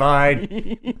gonna be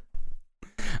fine.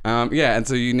 And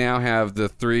so you now have the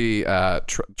three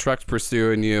trucks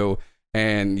pursuing you,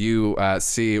 and you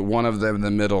see one of them in the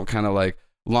middle kind of like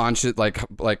launch it, like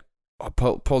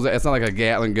pulls it. It's not like a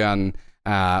Gatling gun,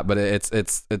 but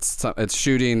it's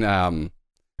shooting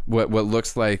what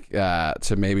looks like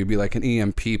to maybe be like an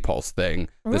EMP pulse thing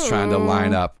that's trying to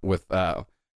line up with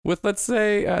let's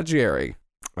say Jerry.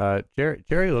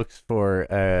 Jerry looks for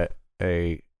a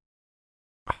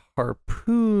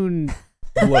harpoon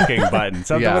looking button,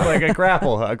 something with like a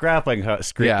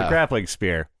grappling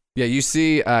spear. Yeah, you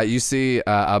see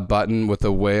a button with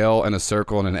a whale and a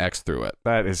circle and an X through it.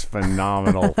 That is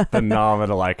phenomenal,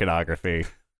 phenomenal iconography.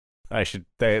 I should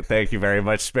thank you very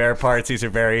much. Spare parts, these are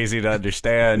very easy to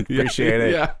understand. Appreciate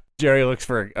it. Yeah. Jerry looks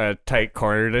for a tight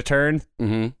corner to turn.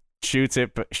 Mm-hmm. Shoots the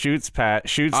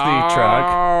truck.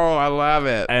 Oh, I love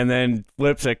it. And then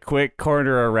flips a quick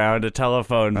corner around a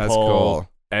telephone That's pole. cool.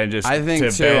 And just I think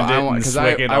to too. bend I it want and because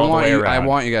slick it I all the want way you. I around.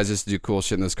 want you guys just to do cool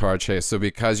shit in this car chase. So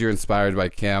because you're inspired by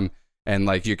Kim and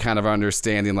like you're kind of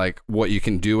understanding like what you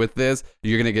can do with this,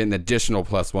 you're gonna get an additional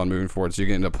 +1 moving forward. So you're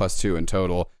getting a +2 in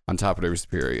total on top of whatever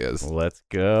superior is. Let's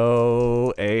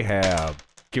go, Ahab.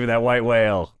 Give me that white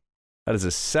whale. That is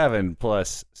a 7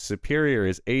 plus superior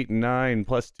is 8 and 9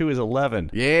 plus 2 is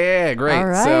 11. Yeah, great. All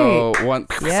right. So one.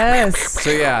 Yes. So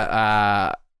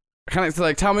yeah, kind of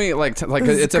like tell me like This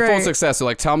is it's a full great. success. So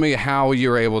like tell me how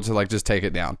you were able to like just take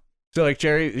it down. So like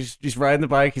Jerry, he's riding the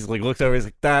bike. He's like looks over. He's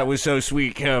like, "That was so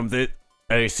sweet, Kim."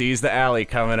 And he sees the alley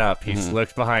coming up. He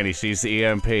looks behind. He sees the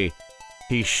EMP.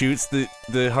 He shoots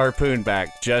the harpoon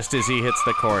back just as he hits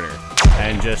the corner,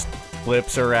 and just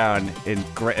flips around and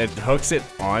hooks it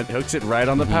right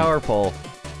on the power pole.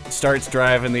 Starts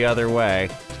driving the other way,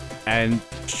 and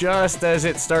just as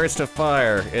it starts to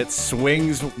fire,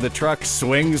 the truck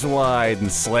swings wide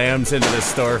and slams into the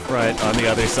storefront on the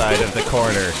other side of the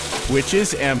corner, which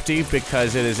is empty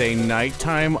because it is a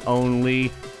nighttime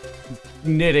only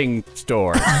knitting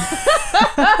store.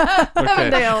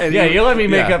 Heavendale. And Yeah, you let me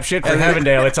make up shit for And then-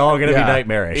 Heavendale. It's all gonna Yeah. be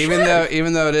nightmarish.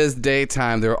 Even though it is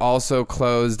daytime, they're also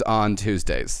closed on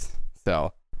Tuesdays.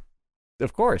 So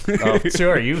Of course. Oh,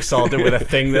 sure, you solved it with a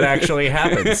thing that actually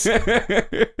happens.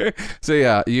 So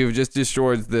yeah, you've just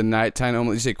destroyed the nighttime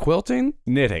only. You say quilting?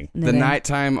 Knitting. The Knitting.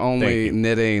 nighttime Thank only you.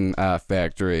 knitting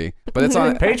factory, but it's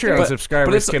on Patreon but- subscribers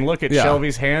but it's- can look at yeah.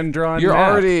 Shelby's hand-drawn You're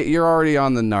map. already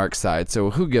on the narc side,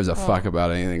 so who gives a fuck about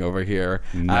anything over here?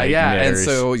 Night Yeah, and knitters.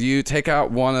 so you take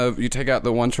out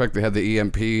the one truck that had the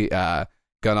EMP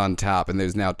gun on top, and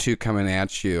there's now two coming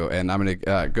at you, and I'm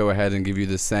gonna go ahead and give you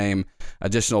the same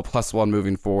additional +1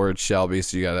 moving forward, Shelby.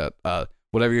 So you got a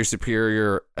whatever your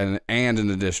superior and an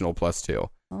additional +2.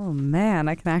 Oh man,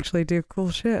 I can actually do cool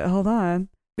shit. Hold on.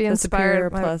 Be The superior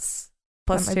inspired by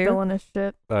plus my 2. villainous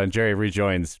shit. Jerry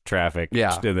rejoins traffic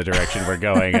Yeah. in the direction we're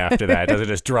going after that. Doesn't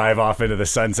just drive off into the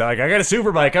sunset like, I got a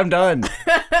super bike, I'm done.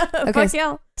 Fuck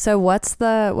yeah. So what's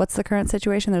the current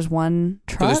situation? There's one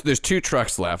So truck. there's two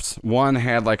trucks left. One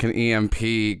had like an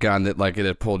EMP gun that like it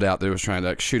had pulled out that was trying to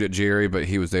like, shoot at Jerry, but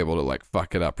he was able to like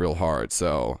fuck it up real hard.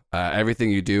 So everything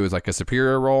you do is like a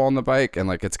superior roll on the bike, and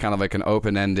like it's kind of like an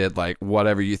open-ended like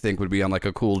whatever you think would be on like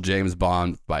a cool James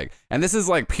Bond bike. And this is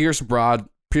like Pierce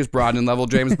Brosnan level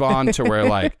James Bond to where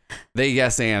like they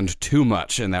yes and too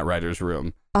much in that writer's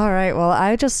room. All right. Well,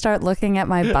 I just start looking at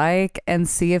my bike and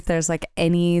see if there's like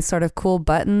any sort of cool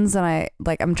buttons, and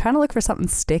I'm trying to look for something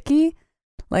sticky,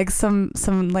 like some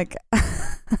like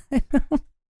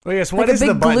Well, yes, what Like a is the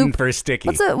big button loop. for sticky?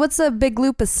 what's a big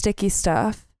loop of sticky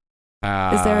stuff?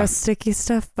 Is there a sticky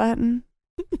stuff button?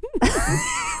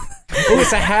 Oh,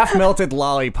 it's a half-melted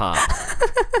lollipop.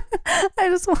 I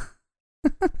just want.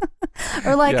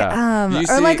 Or like Yeah. You or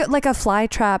see- like a fly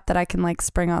trap that I can like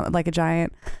spring on, like a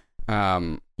giant.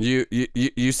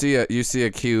 You see a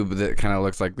cube that kind of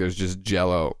looks like there's just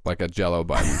Jello, like a Jello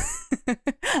button.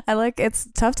 It's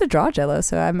tough to draw Jello,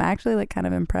 so I'm actually like kind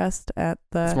of impressed at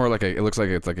It's the more like it looks like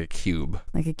it's like a cube.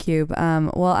 like a cube.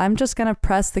 Well, I'm just gonna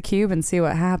press the cube and see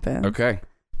what happens. Okay.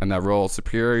 And now roll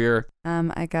superior.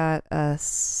 I got a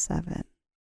 7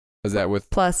 Is that with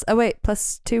plus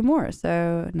 2 more,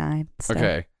 so 9. So.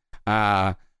 okay?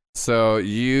 So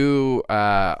you,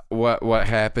 what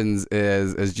happens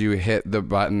is you hit the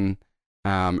button,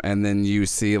 and then you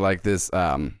see like this,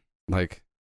 like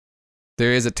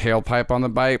there is a tailpipe on the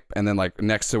bike, and then like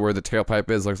next to where the tailpipe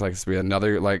is looks like it's to be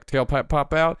another like tailpipe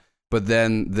pop out. But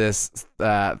then this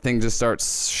thing just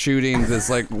starts shooting this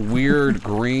like weird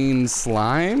green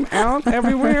slime out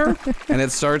everywhere, and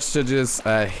it starts to just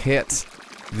hit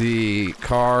the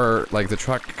car, like the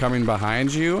truck coming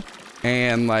behind you.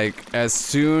 And like as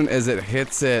soon as it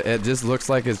hits it, it just looks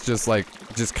like it's just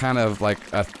kind of like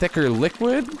a thicker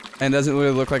liquid, and doesn't really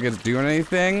look like it's doing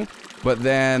anything. But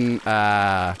then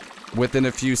within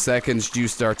a few seconds, you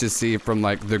start to see from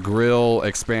like the grill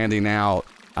expanding out,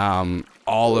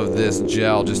 all of this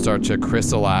gel just start to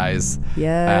crystallize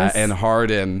and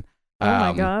harden. Oh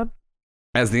my God.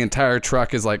 As the entire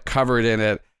truck is like covered in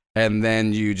it. And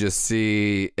then you just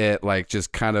see it like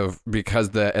just kind of, because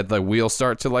the wheels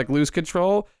start to like lose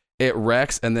control, it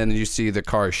wrecks, and then you see the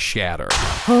car shatter.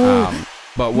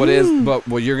 But what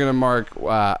you're gonna mark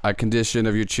a condition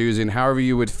of your choosing, however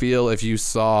you would feel if you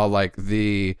saw like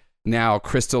the now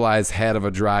crystallized head of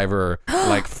a driver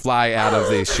like fly out of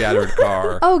the shattered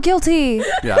car. Oh, guilty.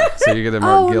 Yeah, so you're gonna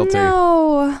mark guilty.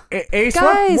 Oh no. Ace,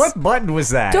 Guys, what button was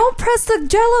that? Don't press the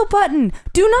Jello button.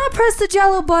 Do not press the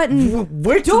Jello button.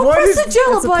 Which Don't one press is the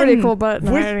Jello That's a button. pretty cool button.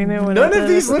 I already knew what None it of did.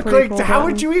 these It's a look pretty like. cool How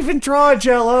button. would you even draw a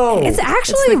Jello? It's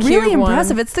actually the really cube one.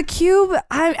 impressive. It's the cube.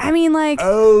 I mean, like,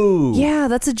 Oh. yeah,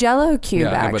 that's a Jello cube.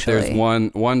 Yeah, actually, but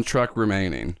there's one truck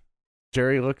remaining.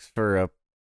 Jerry looks for a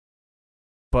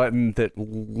button that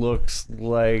looks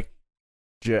like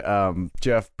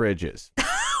Jeff Bridges.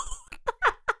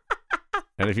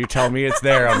 And if you tell me it's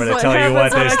there, I'm going to tell you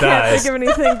what this I can't does. think of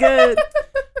anything good.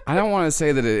 I don't want to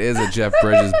say that it is a Jeff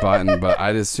Bridges button, but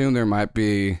I'd assume there might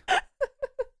be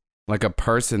like a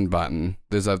person button.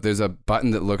 There's a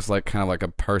button that looks like kind of like a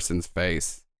person's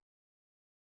face.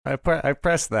 I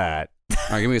press that. All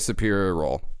right, give me a superior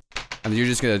roll, and you're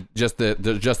just gonna just the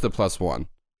 +1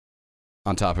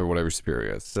 on top of whatever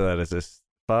superior is. So that is a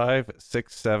 5,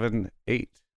 6, 7, 8.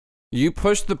 You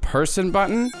push the person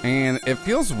button, and it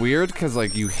feels weird because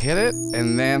like you hit it,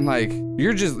 and then like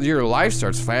your life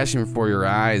starts flashing before your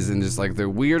eyes in just like the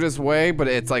weirdest way, but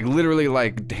it's like literally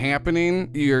like happening.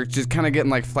 You're just kind of getting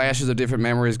like flashes of different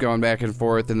memories going back and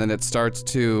forth, and then it starts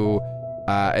to,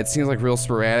 it seems like real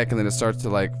sporadic, and then it starts to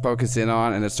like focus in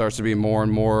on, and it starts to be more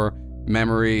and more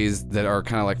memories that are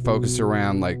kind of like focused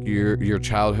around like your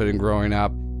childhood and growing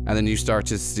up. And then you start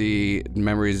to see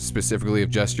memories specifically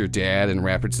of just your dad in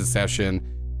rapid succession,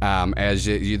 as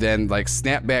you then like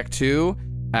snap back to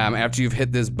after you've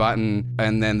hit this button,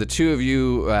 and then the two of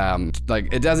you,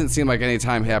 like it doesn't seem like any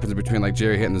time happens between like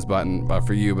Jerry hitting this button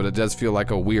for you, but it does feel like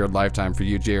a weird lifetime for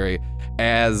you, Jerry,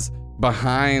 as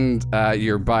behind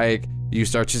your bike you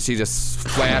start to see just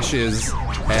flashes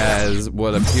as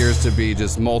what appears to be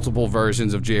just multiple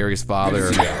versions of Jerry's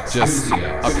father just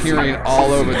appearing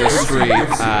all over the street.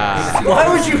 Why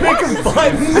would you make a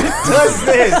button that does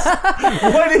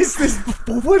this? What is this?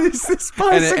 What is this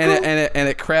bicycle? And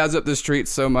it crowds up the street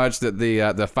so much that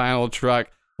the final truck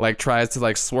like tries to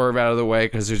like swerve out of the way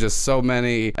because there's just so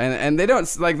many, and they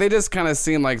don't like, they just kind of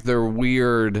seem like they're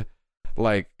weird,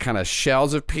 like kind of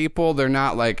shells of people. They're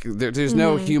not like there's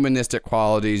no humanistic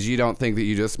qualities. You don't think that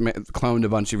you just cloned a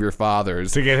bunch of your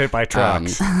fathers To get hit by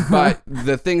trucks. but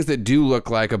the things that do look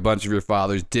like a bunch of your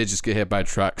fathers did just get hit by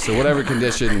trucks. So whatever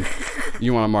condition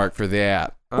you want to mark for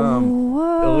that.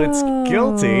 Well, it's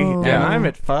guilty, and Yeah. I'm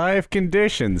at 5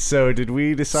 conditions. So did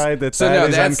we decide that So that no,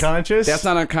 is unconscious? That's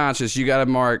not unconscious. You got to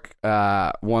mark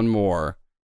one more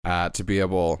to be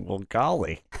able. Well,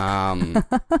 golly.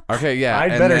 Okay, yeah.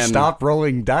 I'd and better then stop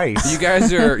rolling dice. You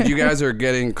guys are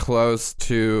getting close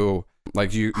to.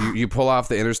 Like you pull off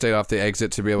the interstate off the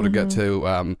exit to be able to get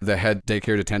to the head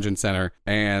daycare detention center,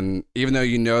 and even though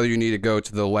you know you need to go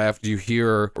to the left, you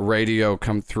hear radio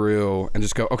come through and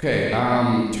just go, okay,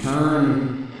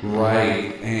 turn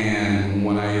right, and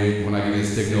when I give you a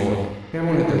signal, I'm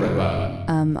gonna hit the red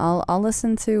button. I'll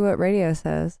listen to what radio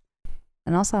says,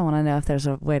 and also I want to know if there's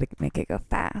a way to make it go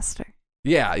faster.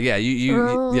 Yeah,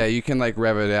 you can like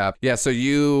rev it up. Yeah, so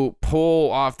you pull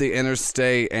off the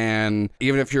interstate, and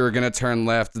even if you're gonna turn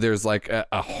left, there's like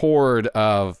a horde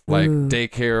of like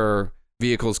daycare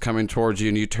vehicles coming towards you,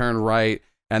 and you turn right,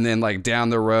 and then like down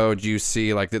the road you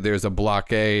see like that there's a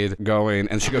blockade going,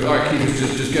 and she goes, all right, Keith,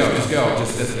 just go,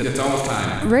 it's almost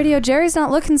time. Radio, Jerry's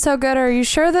not looking so good. Are you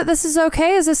sure that this is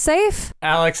okay? Is this safe?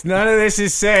 Alex, none of this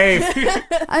is safe.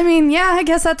 I mean, yeah, I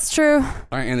guess that's true. All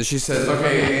right, and then she says,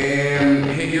 okay, and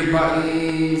hit your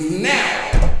buttons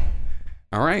now.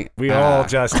 All right. We all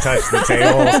just touched the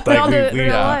table. We all do it in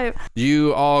real life.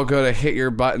 You all go to hit your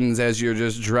buttons as you're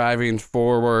just driving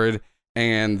forward,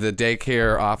 and the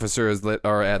daycare officer is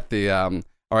are at the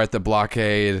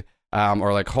blockade,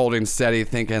 or like holding steady,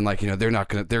 thinking like, they're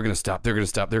gonna stop.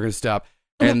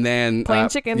 And then Playing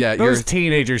chicken. Yeah, Those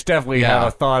teenagers definitely have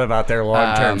a thought about their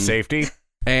long-term safety.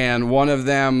 And one of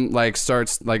them like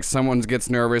starts, like someone gets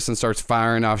nervous and starts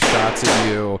firing off shots at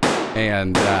you,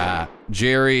 and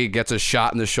Jerry gets a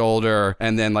shot in the shoulder,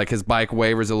 and then like his bike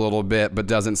wavers a little bit but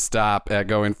doesn't stop at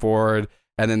going forward,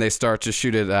 and then they start to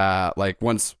shoot it. Like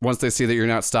once they see that you're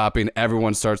not stopping,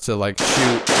 everyone starts to like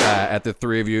shoot at the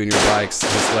three of you and your bikes,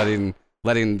 just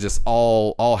letting just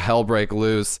all hell break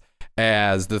loose,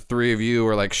 as the three of you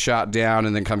are like shot down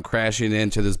and then come crashing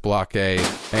into this blockade.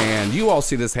 And you all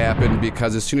see this happen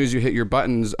because as soon as you hit your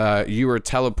buttons, you are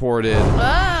teleported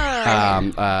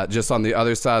just on the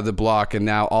other side of the block, and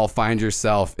now all find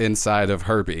yourself inside of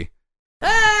Herbie.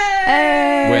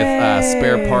 Hey! With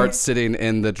spare parts sitting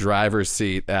in the driver's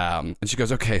seat. And she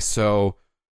goes, okay, so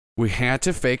we had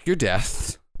to fake your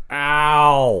death.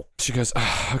 Ow. She goes,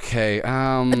 okay. Did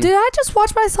I just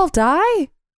watch myself die?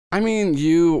 I mean,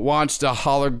 you watched a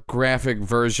holographic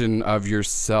version of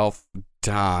yourself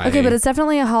die. Okay, but it's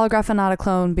definitely a holograph and not a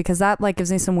clone, because that like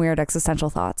gives me some weird existential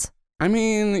thoughts. I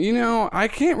mean, I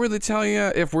can't really tell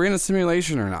you if we're in a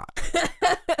simulation or not.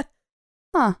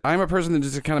 Huh. I'm a person that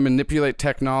just kind of manipulate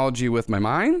technology with my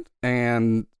mind,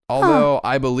 and although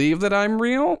I believe that I'm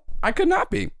real, I could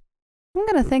not be. I'm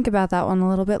going to think about that one a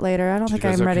little bit later. I don't think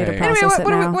goes, I'm ready to okay. process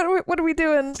Anyway, it now. what are we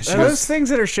doing? Are those things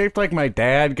that are shaped like my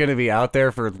dad going to be out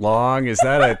there for long? Is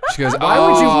that a... She goes, Why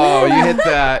would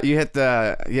you hit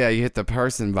the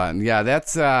person button. Yeah,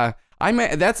 that's I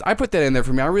put that in there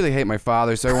for me. I really hate my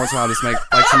father, so every once in a while I just like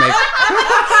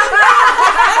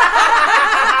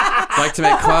to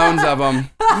make clones of them.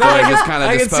 I just kind of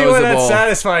I can disposable. see why that's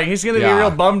satisfying. He's going to be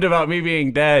real bummed about me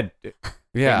being dead.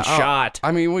 Yeah, and shot.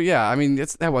 I mean,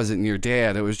 that wasn't your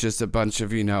dad. It was just a bunch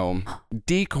of,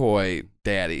 decoy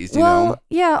daddies,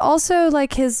 Yeah, also,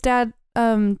 like, his dad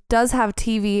does have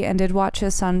TV and did watch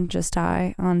his son just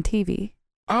die on TV.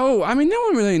 Oh, I mean, no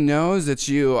one really knows it's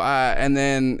you.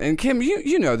 And Kim,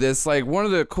 you know this. Like, one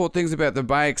of the cool things about the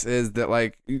bikes is that,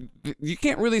 like, you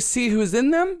can't really see who's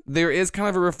in them. There is kind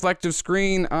of a reflective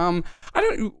screen.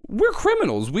 We're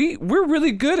criminals. We're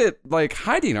really good at like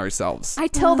hiding ourselves. I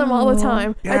tell them all the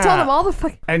time. Yeah. I tell them all the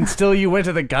fucking... And still you went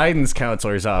to the guidance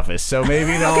counselor's office, so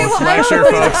maybe don't lecture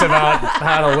folks about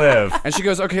how to live. And she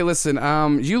goes, okay, listen,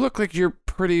 you look like you're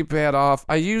pretty bad off.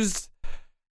 I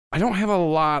don't have a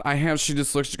lot. She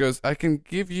just looks, she goes, I can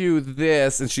give you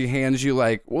this. And she hands you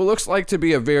like, what looks like to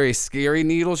be a very scary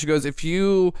needle. She goes, if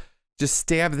you just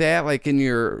stab that like in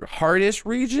your heartish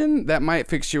region, that might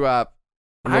fix you up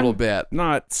a little bit.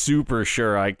 Not super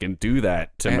sure I can do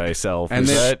that to myself. And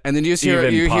then you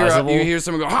hear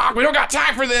someone go, we don't got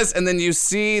time for this. And then you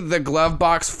see the glove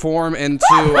box form into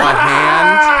a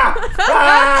hand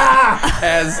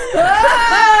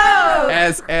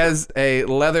as a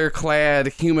leather-clad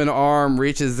human arm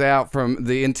reaches out from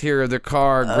the interior of the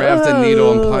car, grabs the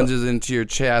needle and plunges into your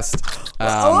chest.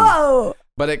 Whoa!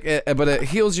 But it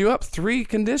heals you up 3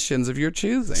 conditions of your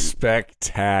choosing.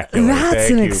 Spectacular. That's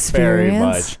Thank an you experience. very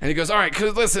much. And he goes, all right,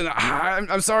 cause listen,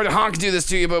 I'm sorry to honk do this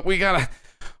to you, but we're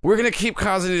gonna keep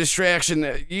causing a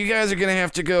distraction. You guys are gonna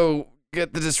have to go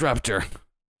get the disruptor.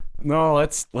 No,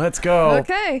 let's go.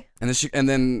 Okay. And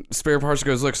then Spare Parts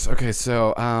goes, looks, okay,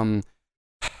 so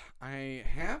I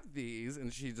have these,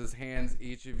 and she just hands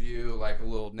each of you like a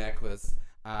little necklace.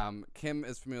 Kim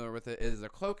is familiar with it. It is a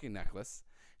cloaking necklace.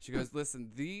 She goes,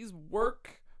 listen, these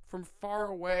work from far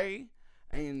away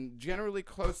and generally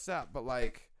close up, but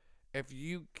like if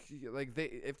you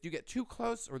get too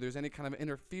close or there's any kind of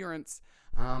interference,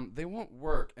 they won't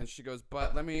work. And she goes,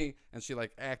 but and she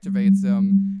like activates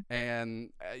them, and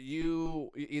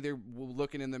you either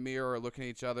looking in the mirror or looking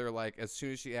at each other, like as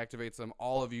soon as she activates them,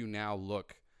 all of you now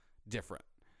look different.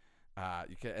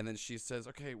 And then she says,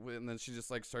 okay, and then she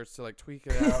just like starts to like tweak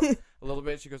it out a little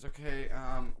bit. She goes, okay,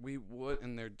 we would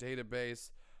in their database,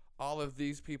 all of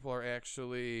these people are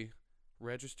actually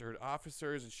registered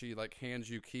officers, and she like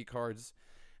hands you key cards,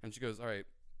 and she goes, all right,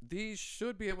 these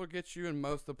should be able to get you in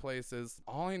most of the places.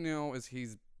 All I know is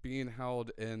he's being held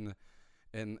in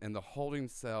the holding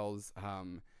cells,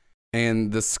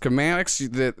 and the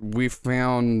schematics that we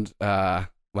found,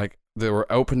 like that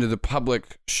were open to the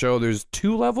public, show there's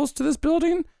 2 levels to this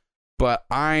building, but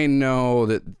I know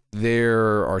that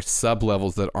there are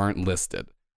sub-levels that aren't listed.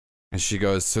 And she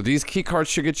goes, so these key cards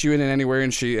should get you in anywhere,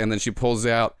 and then she pulls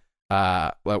out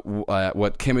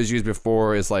what Kim has used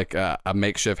before is like a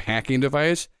makeshift hacking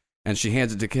device. And she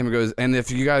hands it to Kim and goes, and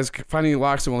if you guys find any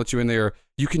locks that won't let you in there,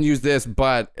 you can use this,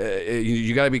 but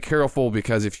you got to be careful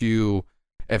because if it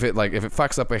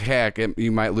fucks up a hack,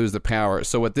 you might lose the power.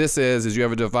 So what this is you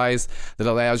have a device that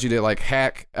allows you to like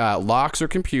hack locks or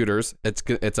computers. It's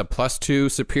a +2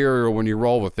 superior when you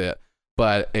roll with it.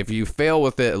 But if you fail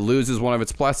with it, it loses one of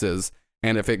its pluses.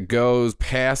 And if it goes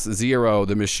past 0,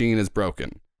 the machine is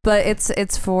broken. But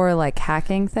it's for like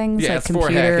hacking things. Yeah, like it's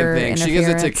for hacking things. She gives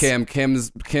it to Kim.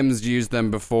 Kim's used them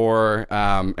before.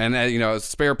 And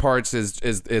Spare Parts is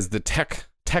the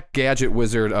tech gadget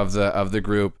wizard of the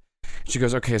group. She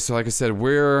goes, okay, so like I said,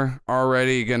 we're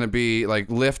already gonna be like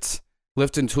Lift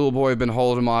and Toolboy have been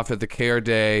holding him off at the care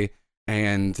day,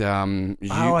 and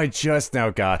I just now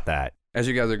got that. As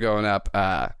you guys are going up,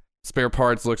 Spare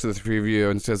Parts looks at the three of you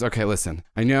and says, okay, listen,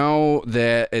 I know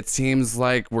that it seems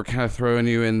like we're kind of throwing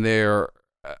you in there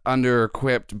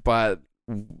under-equipped, but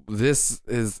this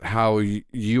is how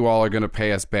you all are going to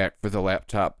pay us back for the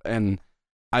laptop. And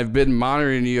I've been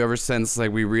monitoring you ever since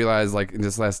like we realized like in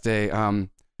this last day,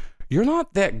 you're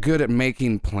not that good at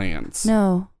making plans.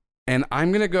 No. And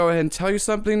I'm going to go ahead and tell you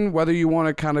something, whether you want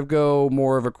to kind of go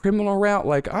more of a criminal route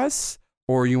like us,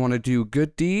 or you want to do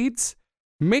good deeds.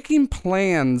 Making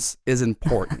plans is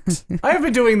important. I have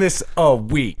been doing this a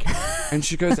week. And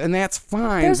she goes, and that's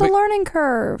fine. There's a learning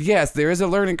curve. Yes, there is a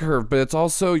learning curve, but it's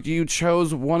also you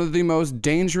chose one of the most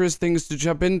dangerous things to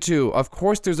jump into. Of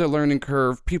course there's a learning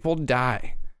curve. People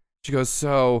die. She goes,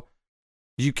 so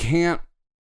you can't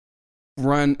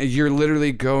run. You're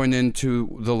literally going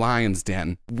into the lion's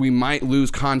den. We might lose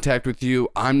contact with you.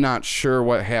 I'm not sure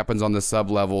what happens on the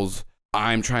sub-levels.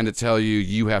 I'm trying to tell you,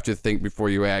 you have to think before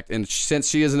you act. And since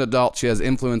she is an adult, she has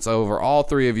influence over all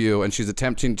three of you, and she's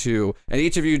attempting to, and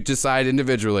each of you decide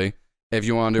individually if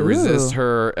you want to resist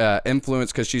her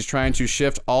influence, because she's trying to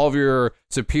shift all of your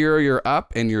superior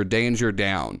up and your danger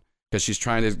down, because she's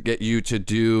trying to get you to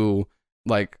do,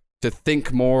 like, to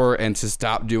think more and to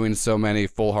stop doing so many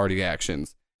foolhardy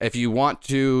actions. If you want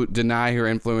to deny her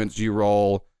influence, you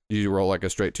roll like a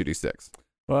straight 2d6.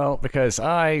 Well, because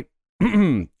I...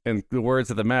 in the words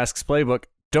of the Masks playbook,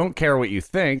 don't care what you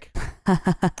think.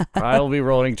 I'll be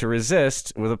rolling to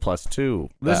resist with a +2.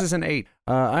 This is an 8.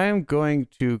 I am going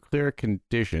to clear a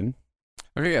condition.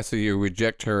 Okay, yeah, so you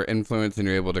reject her influence and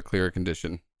you're able to clear a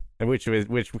condition. Which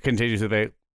continues with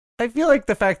a... I feel like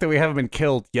the fact that we haven't been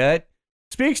killed yet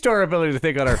speaks to our ability to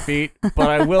think on our feet, but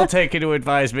I will take into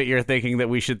advisement your thinking that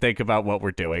we should think about what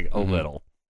we're doing a little.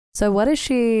 So what is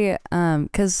she,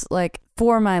 cause like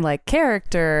for my like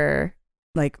character,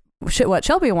 like what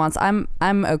Shelby wants, I'm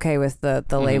okay with the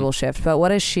label shift, but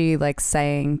what is she like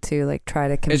saying to like try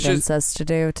to convince us to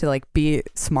do to like be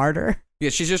smarter? Yeah,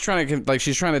 she's just trying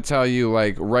to tell you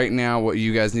like right now what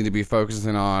you guys need to be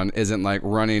focusing on isn't like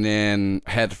running in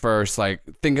head first. Like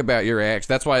think about your acts.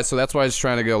 That's why it's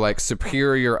trying to go like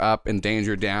superior up and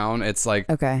danger down. It's like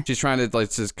okay. She's trying to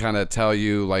like just kind of tell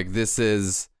you like this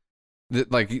is going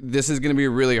to be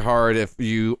really hard if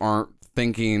you aren't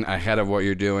thinking ahead of what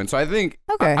you're doing. So I think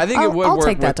it would I'll work. I'll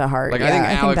take that to heart. Like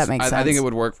yeah, I think that makes sense. I think it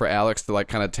would work for Alex to like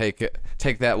kind of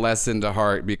take that lesson to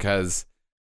heart, because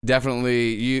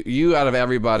definitely you out of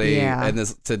everybody in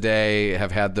this today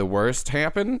have had the worst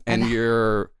happen, and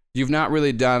you've not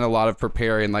really done a lot of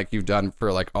preparing like you've done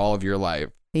for like all of your life.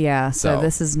 Yeah, so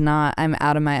this is not, I'm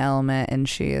out of my element, and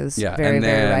she is very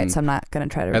right, so I'm not going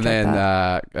to try to reject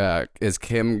that. And then is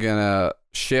Kim going to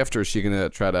shift, or is she going to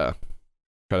try to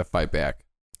fight back?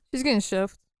 She's going to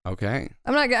shift. Okay.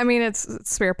 I'm not, I mean, it's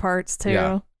spare parts, too.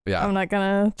 Yeah. I'm not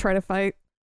going to try to fight.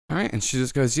 All right, and she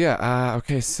just goes,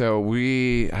 okay, so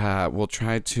we will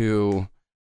try to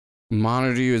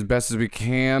monitor you as best as we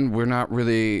can. We're not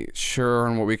really sure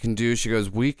on what we can do. She goes,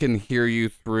 we can hear you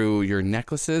through your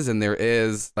necklaces, and there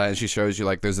is, and she shows you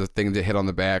like there's a thing to hit on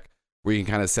the back where you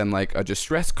can kind of send like a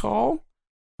distress call.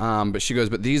 But she goes,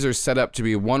 but these are set up to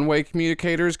be one-way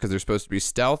communicators because they're supposed to be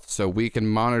stealth, so we can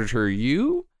monitor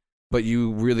you, but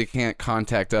you really can't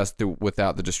contact us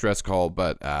without the distress call.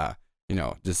 But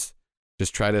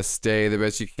just try to stay the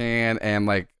best you can, and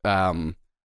like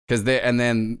because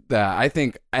I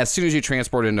think as soon as you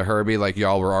transport into Herbie, like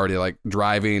y'all were already like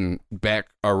driving back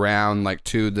around like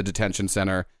to the detention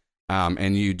center,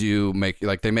 and you do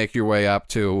they make your way up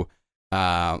to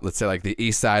let's say like the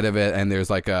east side of it, and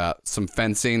there's like some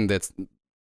fencing that's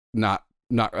not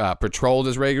patrolled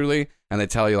as regularly, and they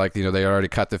tell you like they already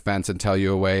cut the fence and tell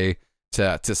you a way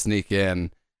to sneak in.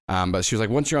 But she was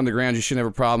like, once you're on the ground, you shouldn't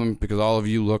have a problem because all of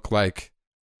you look like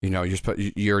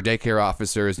you're daycare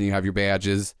officers and you have your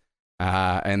badges.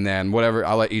 And then whatever,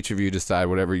 I'll let each of you decide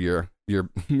whatever your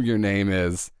name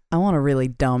is. I want a really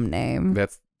dumb name.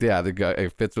 That's Yeah, the guy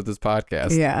it fits with this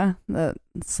podcast. Yeah,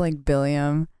 it's like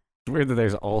Billiam. It's weird that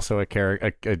there's also a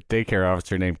daycare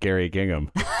officer named Gary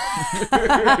Gingham.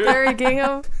 Gary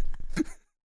Gingham.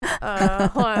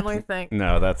 Hold on, let me think.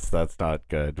 No, that's not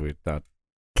good. We not.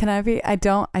 Can I be? I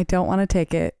don't want to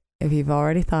take it if you've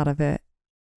already thought of it.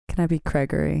 Can I be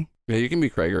Gregory? Yeah, you can be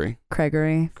Gregory.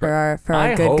 Gregory for our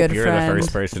I good hope good you're friend. the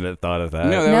first person that thought of that.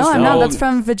 No, that No, was I'm not. old- That's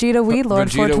from Vegeta Weedlord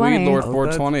Vegeta 420. Weedlord Oh,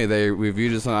 420. They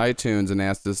reviewed us on iTunes and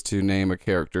asked us to name a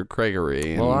character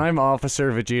Gregory. Well, and- I'm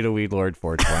Officer Vegeta Weedlord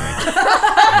 420.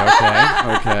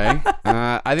 okay.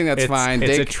 I think that's fine.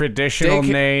 It's a traditional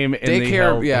name in the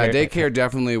daycare. Yeah, daycare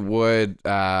definitely would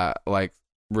like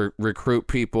recruit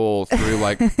people through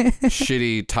like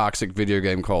shitty, toxic video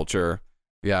game culture.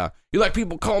 Yeah, you like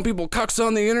people calling people cucks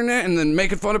on the internet and then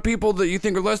making fun of people that you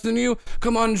think are less than you?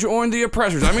 Come on, join the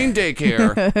oppressors. I mean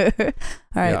daycare. All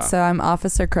right, Yeah. so I'm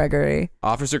Officer Gregory.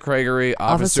 Officer Gregory,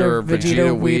 Officer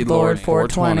Vegeta Weedlord 420.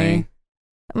 420.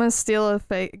 I'm gonna steal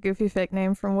a goofy fake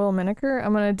name from Will Miniker.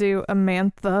 I'm gonna do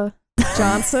Amantha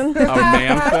Johnson.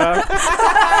 Amantha.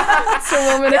 So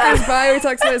Will Miniker's bio, he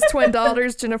talks about his twin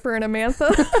daughters, Jennifer and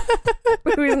Amantha,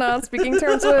 who he's not on speaking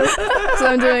terms with. So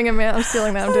I'm stealing that.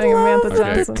 I'm doing Amantha Okay.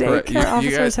 Johnson. Daycare You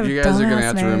officers guys, have you guys are gonna dumbass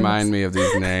have to names. remind me of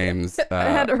these names. I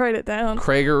had to write it down.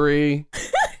 Gregory,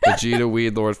 Vegeta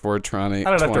Weedlord 420. I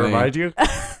don't have to 20. remind you.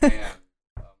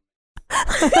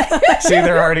 See,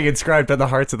 they're already inscribed on the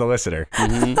hearts of the listener.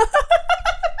 Mhm.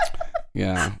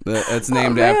 Yeah, it's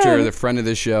named man. after the friend of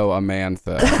the show,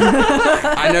 Amantha.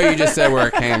 I know you just said where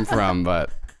it came from, but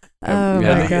Oh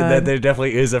yeah. my god. That there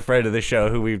definitely is a friend of the show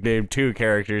who we've named two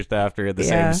characters after in the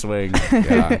Yeah. same swing.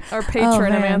 Yeah. Our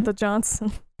patron, man. Amantha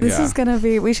Johnson. This Yeah. is gonna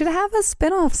be. We should have a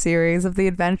spin-off series of the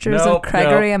adventures Nope, of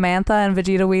Gregory, Amantha, and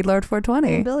Vegeta Weedlord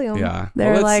 420. Billiam. Yeah.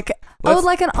 They're Well, like, let's-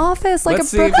 like an office, like a let's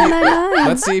see if Brooklyn you- Nine-Nine.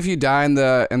 Let's see if you die in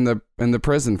the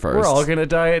prison first. We're all gonna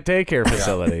die at daycare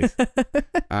facilities.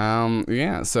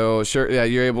 Yeah. So sure. Yeah,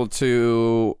 you're able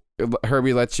to.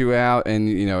 Herbie lets you out, and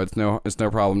you know it's no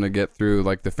problem to get through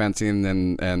like the fencing,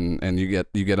 and you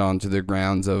get onto the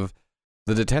grounds of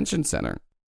the detention center.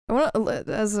 I want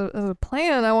as a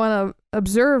plan. I want to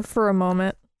observe for a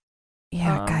moment,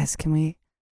 Yeah, guys, can we?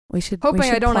 We should. hoping we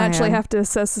should I don't actually plan. have to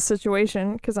assess the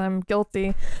situation because I'm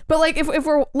guilty. But like, if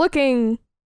we're looking,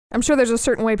 I'm sure there's a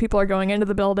certain way people are going into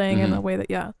the building and Mhm. the way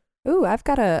that Ooh, I've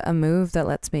got a move that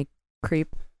lets me creep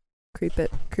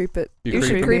it. You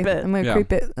should creep it. I'm gonna Yeah.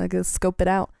 creep it, like scope it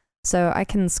out. So I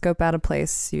can scope out a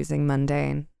place using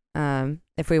mundane.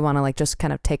 If we want to like just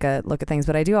kind of take a look at things,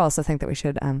 but I do also think that we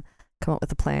should come up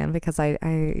with a plan because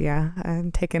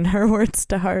I'm taking her words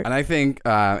to heart. And I think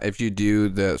if you do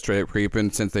the straight up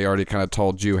creeping, since they already kind of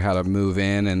told you how to move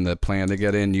in and the plan to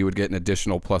get in, you would get an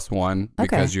additional +1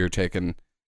 because you're taking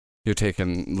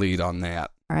lead on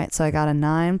that. All right, so I got a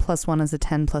 9 + 1 is a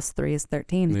 10 + 3 is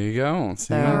 13. There you go. See?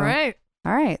 So- All right.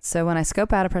 All right, so when I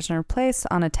scope out a person or place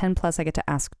on a 10+, I get to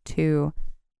ask 2.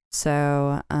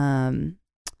 So,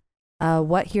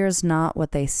 what here is not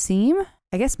what they seem?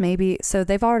 I guess maybe, so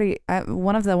they've already,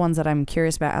 one of the ones that I'm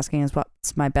curious about asking is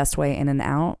what's my best way in and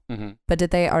out? Mhm. But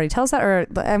did they already tell us that? Or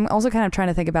I'm also kind of trying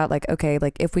to think about like, okay,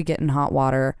 like if we get in hot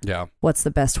water, Yeah. what's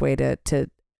the best way to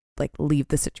like leave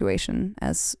the situation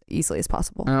as easily as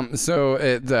possible? So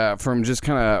it from just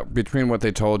kind of between what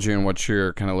they told you and what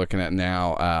you're kind of looking at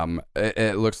now,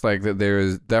 it looks like that there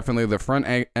is definitely the front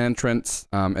entrance.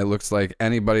 It looks like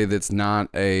anybody that's not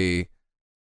a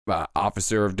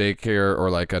officer of daycare or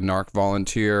like a narc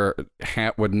volunteer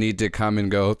would need to come and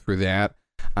go through that.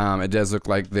 It does look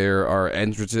like there are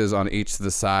entrances on each of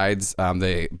the sides. But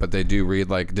they do read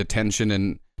like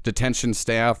detention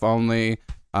staff only.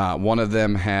 One of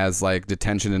them has like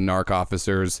detention and narc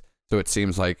officers, so it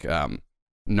seems like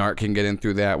narc can get in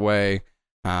through that way.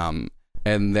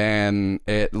 And then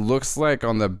it looks like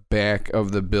on the back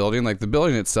of the building, like the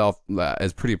building itself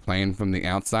is pretty plain from the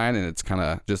outside, and it's kind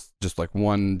of just like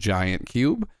one giant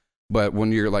cube. But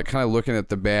when you're like kind of looking at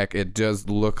the back, it does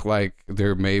look like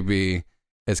there maybe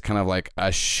is kind of like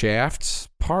a shaft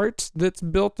part that's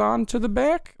built onto the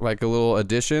back, like a little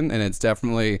addition, and it's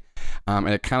definitely and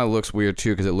it kind of looks weird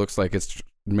too because it looks like it's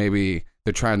maybe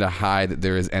they're trying to hide that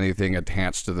there is anything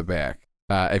attached to the back.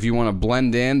 If you want to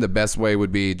blend in, the best way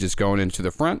would be just going into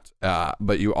the front,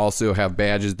 but you also have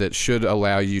badges that should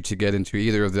allow you to get into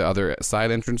either of the other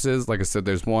side entrances. Like I said,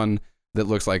 there's one that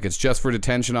looks like it's just for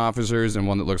detention officers and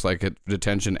one that looks like it's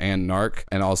detention and narc.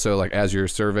 And also, like as you're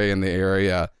surveying the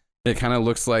area, it kind of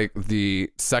looks like the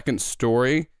second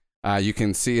story. You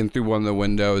can see in through one of the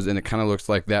windows, and it kind of looks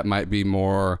like that might be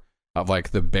more of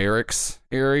like the barracks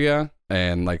area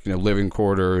and like living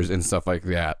quarters and stuff like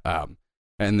that.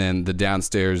 And then the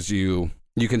downstairs, you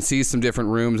you can see some different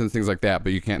rooms and things like that,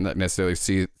 but you can't necessarily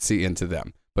see into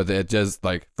them. But it just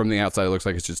like from the outside, it looks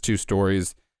like it's just 2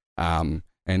 stories. But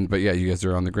yeah, you guys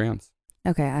are on the grounds.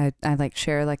 Okay, I like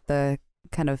share like the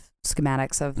kind of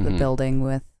schematics of the building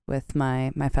with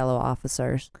my fellow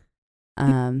officers.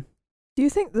 Do you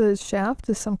think the shaft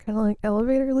is some kind of like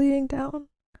elevator leading down?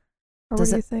 Or what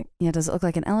do you think? Yeah, does it look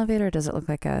like an elevator, or does it look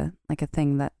like a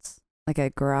thing that's like a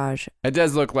garage? It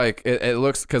does look like it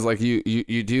looks, because like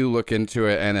you do look into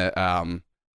it, and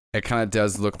it kind of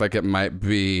does look like it might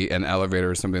be an elevator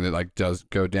or something that like does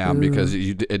go down. Ooh. Because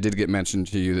it did get mentioned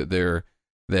to you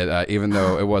that even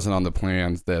though it wasn't on the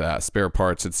plans, that Spare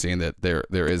Parts had seen that there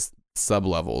is sub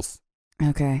levels.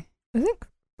 Okay. I think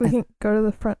we can go to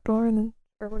the front door and then.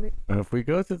 If we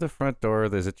go through the front door,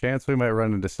 there's a chance we might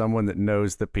run into someone that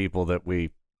knows the people that we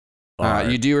are.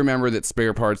 You do remember that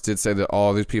Spare Parts did say that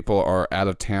all these people are out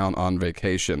of town on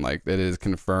vacation. Like, that is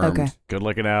confirmed. Okay. Good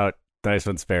looking out. Nice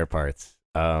one, Spare Parts.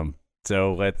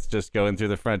 So let's just go in through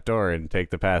the front door and take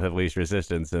the path of least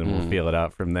resistance, and we'll feel it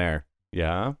out from there.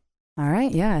 Yeah? All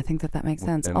right. Yeah, I think that makes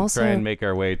sense. And also, try and make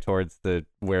our way towards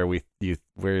where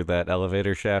that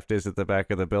elevator shaft is at the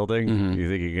back of the building. Mm-hmm. You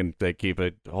think you can like, keep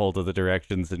a hold of the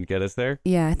directions and get us there?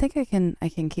 Yeah, I think I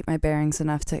can keep my bearings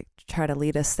enough to try to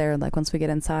lead us there. Like once we get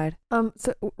inside.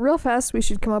 So real fast, we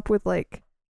should come up with like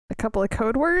a couple of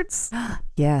code words.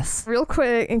 Yes. Real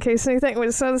quick, in case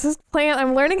anything. So this is plan.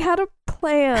 I'm learning how to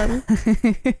plan.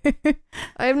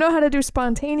 I know how to do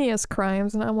spontaneous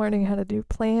crimes, and I'm learning how to do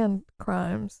planned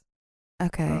crimes.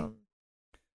 Okay.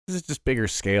 This is just bigger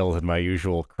scale than my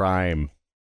usual crime,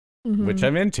 which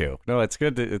I'm into. No, it's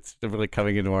good. It's really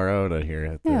coming into our own on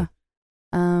here. Yeah.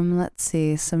 Let's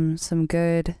see some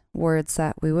good words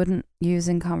that we wouldn't use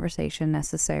in conversation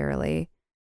necessarily,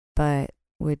 but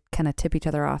would kind of tip each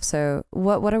other off. So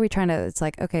what are we trying to? It's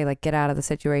like, okay, like get out of the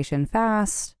situation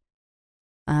fast.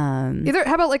 How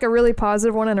about like a really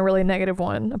positive one and a really negative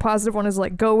one? A positive one is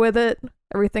like go with it,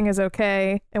 everything is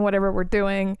okay, and whatever we're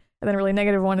doing. And then a really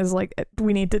negative one is like,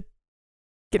 we need to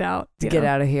get out. Get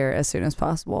out of here as soon as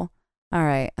possible. All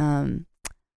right.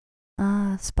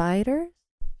 Spiders?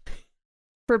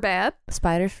 For bad?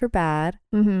 Spiders for bad.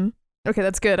 Mm-hmm. Okay,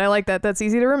 that's good. I like that. That's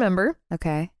easy to remember.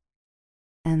 Okay.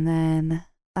 And then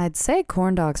I'd say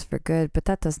corn dogs for good, but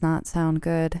that does not sound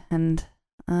good. And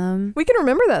we can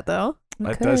remember that, though.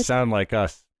 That does sound like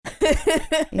us.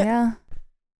 Yeah.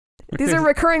 These are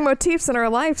recurring motifs in our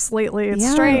lives lately. It's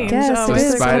strange. So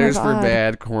spiders for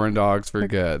bad, corn dogs for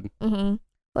good. Mm-hmm.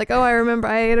 Like, I remember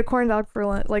I ate a corn dog for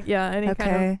lunch. Like, yeah, any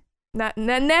kind of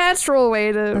natural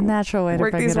way to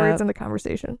work these words into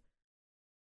conversation.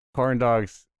 Corn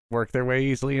dogs work their way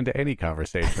easily into any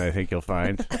conversation, I think you'll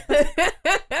find.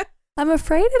 I'm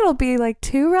afraid it'll be like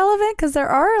too relevant because there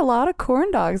are a lot of corn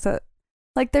dogs that,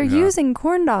 like, they're using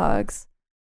corn dogs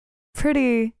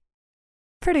pretty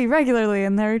regularly,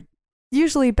 and they're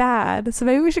usually bad. So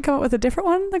maybe we should come up with a different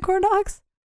one than corn dogs.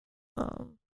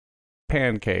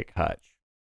 Pancake hutch.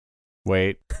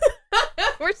 Wait.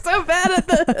 We're so bad at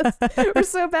this. We're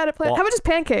so bad at playing. How about just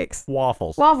pancakes?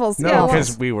 Waffles. No,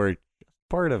 because we were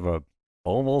part of a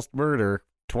almost murder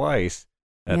twice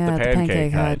at the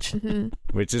Pancake Hutch,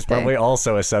 which is probably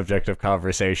also a subject of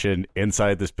conversation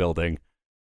inside this building.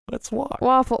 Let's walk.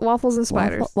 Waffles and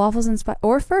spiders. Waffles and spiders.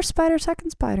 Or first spider, second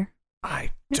spider.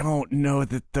 I don't know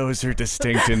that those are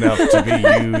distinct enough to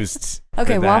be used.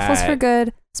 Okay, waffles for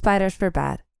good, spiders for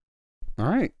bad. All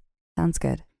right. Sounds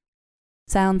good.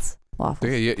 Sounds waffles.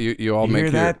 Okay, you all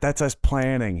make that? That's us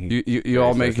planning. You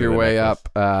all make your way up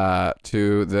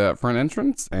to the front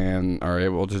entrance and are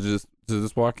able to just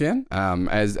walk in.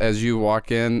 As you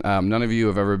walk in, none of you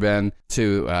have ever been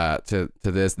to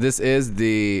this. This is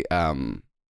the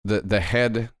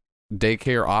head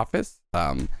daycare office.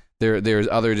 There's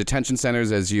other detention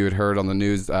centers, as you had heard on the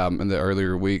news in the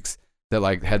earlier weeks, that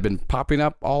like had been popping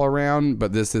up all around,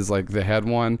 but this is like the head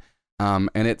one. And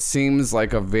it seems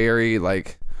like a very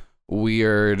like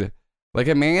weird, like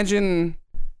imagine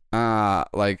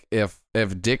like if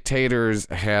dictators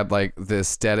had like the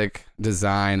aesthetic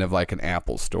design of like an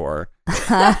Apple store.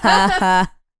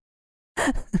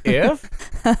 If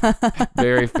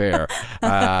very fair.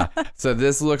 So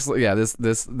this looks like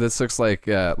this looks like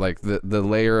the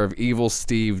layer of evil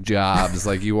Steve Jobs.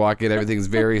 Like you walk in, everything's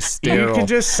very sterile. You can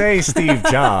just say Steve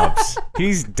Jobs.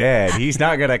 He's dead. He's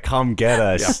not gonna come get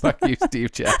us. Yeah, fuck you,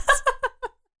 Steve Jobs.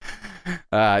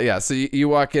 So you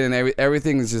walk in and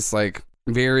everything's just like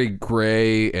very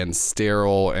gray and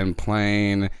sterile and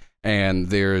plain. And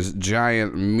there's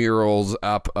giant murals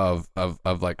up of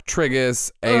like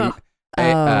Trigus, AMAC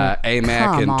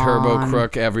and Turbo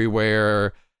Crook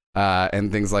everywhere,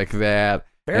 and things like that.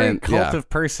 Very cult of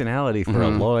personality for a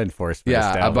law enforcement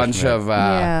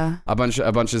establishment. A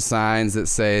bunch of signs that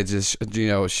say just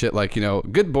shit like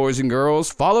good boys and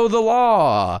girls follow the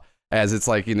law. As it's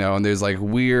like, and there's like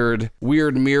weird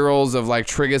murals of like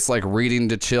Trigus like reading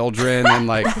to children and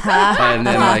like, and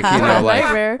then like,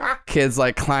 like kids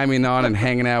like climbing on and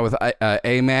hanging out with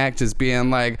AMAC, just being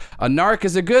like, a narc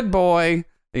is a good boy,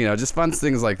 just fun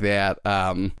things like that.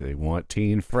 They want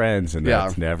teen friends and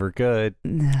that's never good.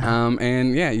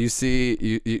 And you see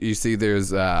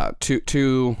there's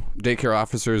two daycare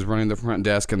officers running the front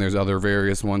desk, and there's other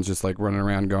various ones just like running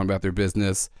around going about their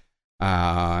business. What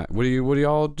are you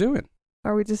all doing?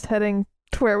 Are we just heading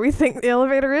to where we think the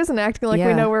elevator is and acting like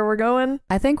we know where we're going?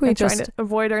 I think we just trying to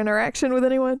avoid our interaction with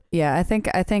anyone. Yeah, I think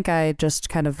I just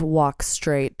kind of walk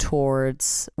straight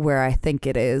towards where I think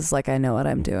it is, like I know what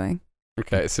I'm doing.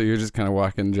 Okay, so you're just kind of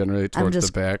walking generally towards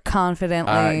the back.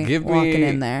 Confidently walking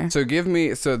in there. So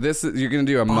you're gonna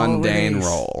do a mundane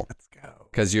roll. Let's go.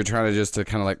 Because you're trying to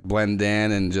kind of like blend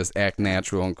in and just act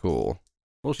natural and cool.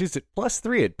 Well, she's at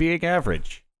 +3 at being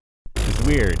average. It's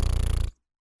weird.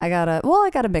 I got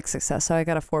a mixed success, so I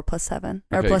got a 4 + 7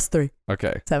 or +3.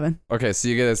 Okay. 7. Okay, so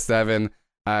you get a 7.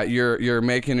 You're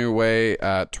making your way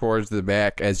towards the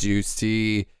back as you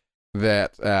see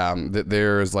that that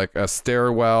there's like a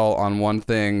stairwell on one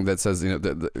thing that says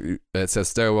that says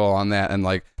stairwell on that, and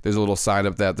like there's a little sign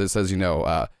up that says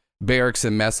barracks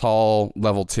and mess hall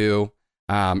level 2,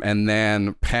 and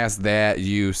then past that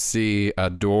you see a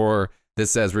door that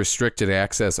says restricted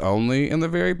access only in the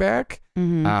very back.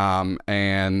 Mm-hmm.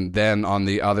 And then on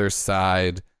the other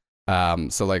side,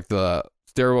 so like the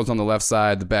stairwell's on the left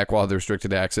side, the back wall of the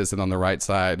restricted access, and on the right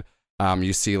side,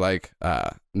 you see like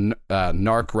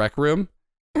narc rec room.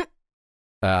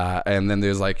 And then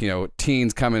there's like,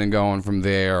 teens coming and going from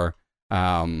there.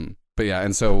 But yeah,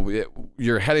 and so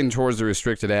you're heading towards the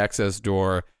restricted access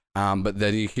door, but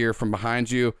then you hear from behind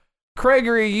you,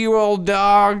 Gregory, you old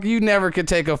dog, you never could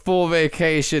take a full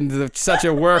vacation. Such a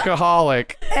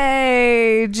workaholic.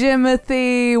 Hey,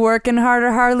 Jimothy, working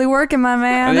harder, hardly working, my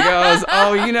man. And he goes,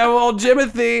 old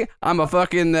Jimothy, I'm a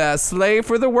fucking slave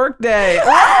for the workday.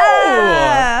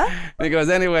 And he goes,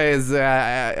 anyways,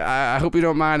 I hope you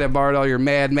don't mind I borrowed all your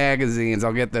Mad magazines.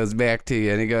 I'll get those back to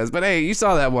you. And he goes, but hey, you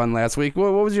saw that one last week.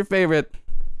 What was your favorite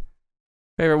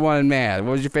one in Mad?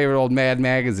 What was your favorite old Mad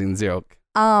magazine joke?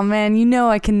 Oh, man,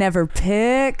 I can never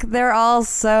pick. They're all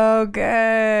so good.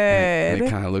 And he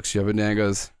kind of looks you up and down and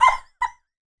goes,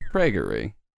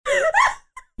 Gregory,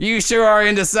 you sure are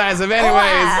indecisive anyways.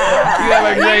 You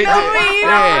have a great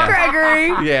day.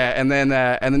 Gregory. Yeah, and then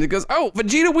he goes, oh,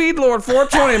 Vegeta Weed Lord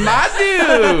 420, my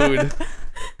dude.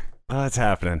 Oh, that's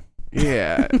happening.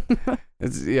 Yeah.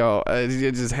 It's, you're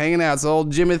just hanging out. It's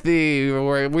old Jimothy.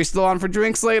 Are we still on for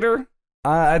drinks later?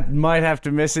 I might have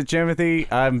to miss it, Jimothy.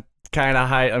 I'm kind of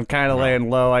high. I'm kind of laying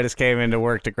low. I just came into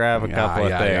work to grab a couple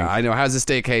of things. Yeah, I know. How's the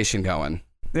staycation going?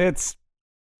 It's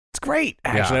great,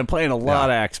 actually. I'm playing a lot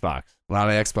of Xbox. A lot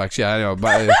of Xbox, yeah, I know.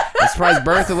 But I'm surprised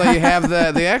Bertha let you have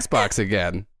the Xbox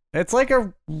again. It's like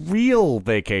a real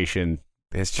vacation.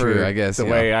 It's true, I guess. The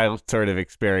way I sort of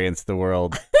experience the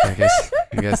world. I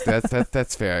guess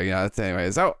that's fair.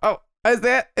 Anyways. Oh, is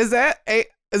that a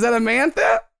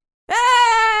Amantha? Hey!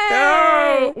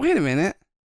 Oh, wait a minute.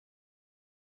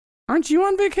 Aren't you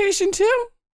on vacation too?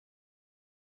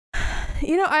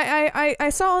 I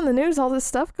saw on the news all this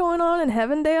stuff going on in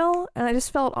Heavendale, and I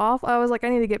just felt off. I was like, I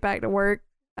need to get back to work.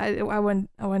 I wouldn't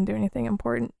do anything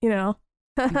important,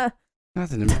 Nothing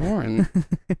important.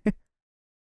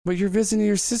 But you're visiting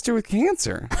your sister with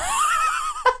cancer.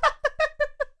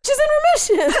 She's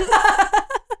in remission.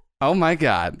 Oh my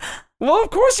God. Well, of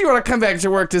course you want to come back to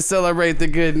work to celebrate the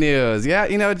good news. Yeah,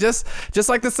 just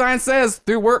like the sign says,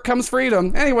 through work comes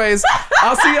freedom. Anyways,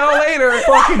 I'll see y'all later.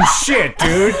 Fucking shit,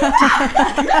 dude.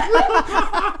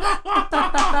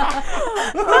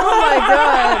 Oh my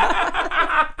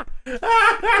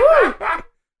God.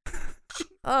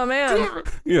 Oh man.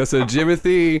 Yeah, so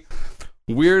Jimothy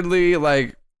weirdly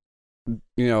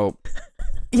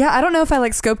Yeah, I don't know if I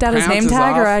scoped out his name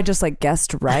tag or I just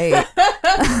guessed right.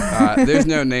 There's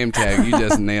no name tag. You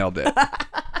just nailed it.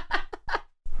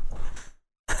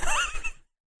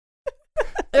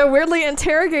 They're weirdly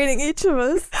interrogating each of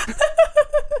us.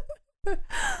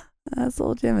 That's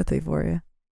old Jimothy for you.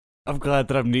 I'm glad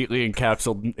that I'm neatly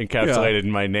encapsulated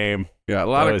in my name. Yeah, a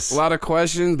lot of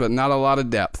questions, but not a lot of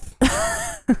depth.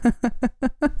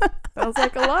 Sounds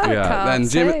like a lot of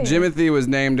cops. Then Jimothy was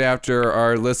named after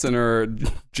our listener,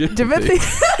 Jimothy.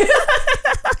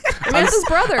 Samantha's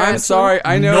brother. I'm actually. sorry.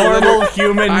 I know. Normal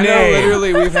human I know. name.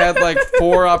 Literally, we've had like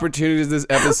 4 opportunities this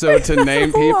episode to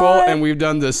name people, and we've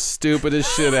done the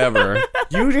stupidest shit ever.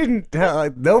 You didn't.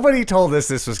 Nobody told us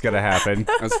this was going to happen.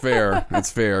 That's fair.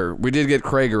 That's fair. We did get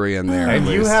Craigery in there. And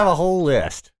at you least. have a whole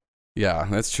list. Yeah,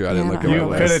 that's true. I didn't Yeah, look at I my You don't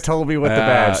list. could have told me what the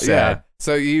badge said. Yeah.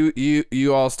 So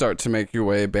you all start to make your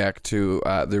way back to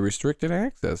the restricted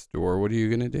access door. What are you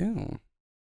gonna do?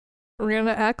 We're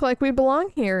gonna act like we belong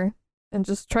here and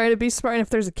just try to be smart. And if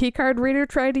there's a key card reader,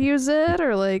 try to use it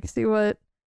or like see what.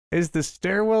 Is the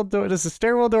stairwell door? Does the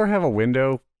stairwell door have a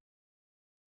window?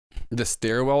 The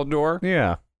stairwell door?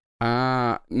 Yeah.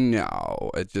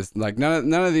 No. It's just like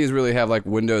none of these really have like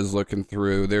windows looking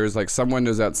through. There's like some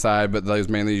windows outside, but those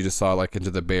mainly you just saw like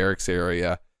into the barracks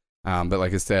area. But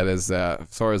like I said, as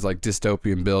far as like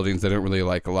dystopian buildings, they don't really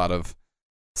like a lot of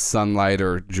sunlight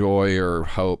or joy or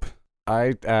hope.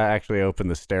 I actually opened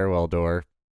the stairwell door,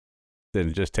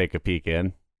 then just take a peek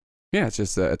in. Yeah, it's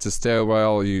just it's a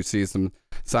stairwell. You see some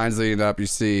signs leading up. You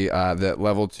see that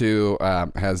level 2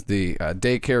 has the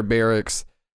daycare barracks,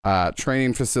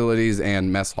 training facilities,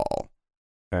 and mess hall.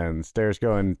 And stairs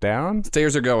going down?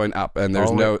 Stairs are going up, and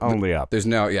there's only up. There's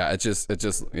no, yeah. It's just,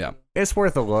 yeah. It's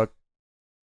worth a look.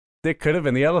 It could have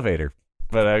been the elevator,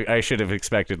 but I should have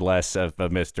expected less of a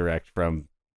misdirect from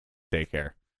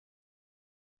daycare.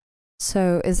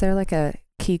 So is there like a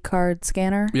key card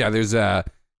scanner? Yeah, there's a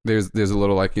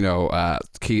little like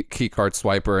key card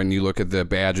swiper, and you look at the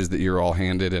badges that you're all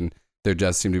handed, and there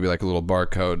does seem to be like a little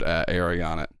barcode area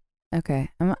on it. Okay,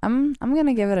 I'm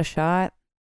gonna give it a shot.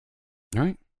 All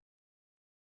right.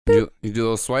 You do a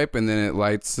little swipe, and then it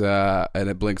lights and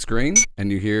it blinks green,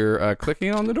 and you hear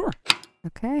clicking on the door.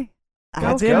 Okay.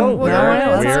 Let's didn't- go. well, all right,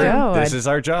 let's go. This is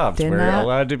our jobs. did We're not-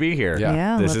 allowed to be here.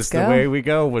 Yeah. This let's is go. the way we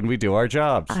go when we do our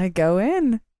jobs. I go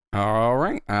in. All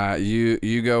right.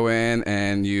 You go in,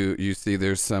 and you see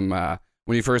there's some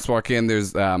when you first walk in,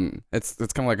 there's it's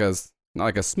kind of like not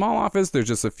like a small office. There's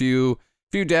just a few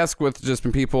desks with just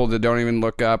some people that don't even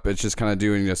look up. It's just kind of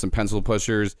doing some pencil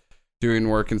pushers, doing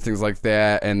work and things like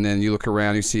that. And then you look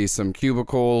around, you see some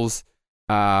cubicles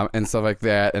and stuff like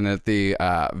that. And at the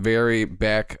very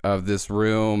back of this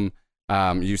room,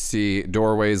 you see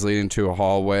doorways leading to a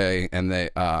hallway, and they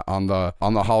on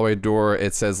the hallway door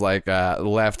it says like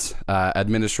left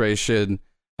administration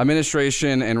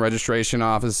and registration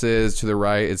offices. To the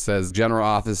right it says general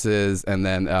offices, and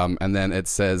then it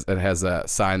has a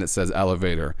sign that says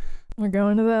elevator. We're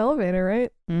going to the elevator,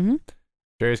 right? Mm-hmm.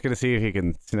 Jerry's gonna see if he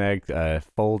can snag a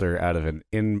folder out of an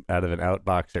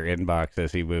outbox or inbox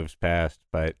as he moves past,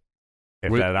 but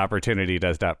if that opportunity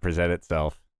does not present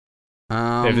itself.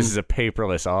 If this is a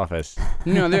paperless office.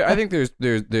 No, I think there's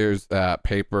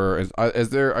paper.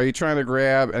 Are you trying to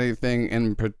grab anything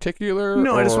in particular?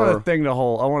 No, I just want a or- thing to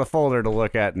hold. I want a folder to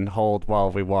look at and hold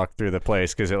while we walk through the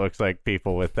place, because it looks like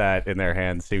people with that in their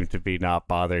hands seem to be not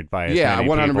bothered by as Yeah, many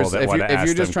 100%. people that want to If ask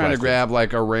you're just them trying questions. to grab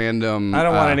like a random, I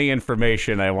don't want any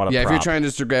information. I want a Yeah, prop. if you're trying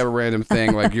just to grab a random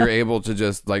thing, like you're able to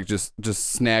just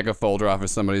snag a folder off of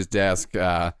somebody's desk,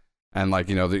 and like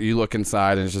you look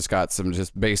inside and it's just got some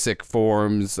just basic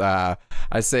forms. I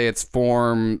say it's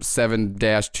form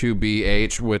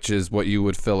 7-2BH, which is what you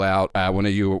would fill out when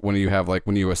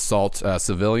you assault a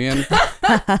civilian,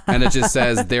 and it just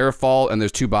says their fault, and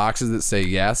there's 2 boxes that say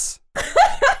yes.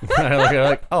 I look at it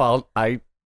like,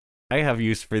 I have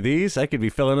use for these. I could be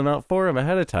filling them out for him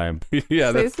ahead of time.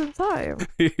 Yeah, Save some time.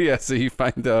 yeah. So you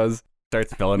find those.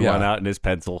 Starts filling Yeah. one out in his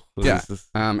pencil. Yeah.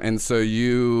 And so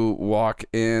you walk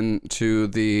into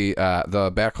the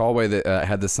back hallway that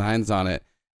had the signs on it.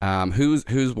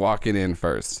 Who's walking in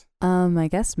first? I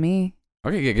guess me.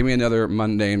 Okay, yeah, give me another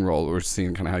mundane roll. We're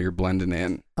seeing kind of how you're blending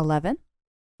in. 11.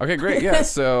 Okay, great. Yeah.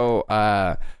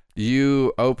 So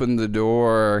you open the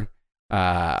door,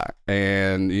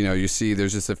 and you see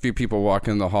there's just a few people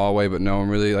walking in the hallway, but no one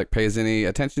really like pays any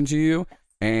attention to you.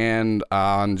 And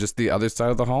on just the other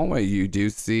side of the hallway, you do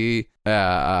see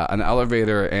an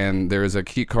elevator, and there's a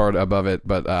key card above it,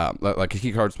 but like a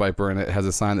key card swiper, and it has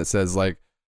a sign that says like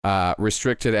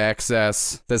restricted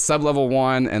access. There's sub-level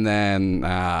 1, and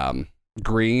then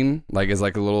green like is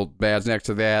like a little badge next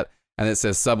to that, and it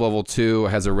says sub-level 2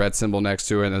 has a red symbol next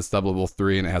to it, and then sub-level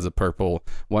 3 and it has a purple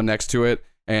one next to it.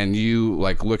 And you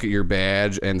like look at your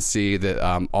badge and see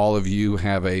that all of you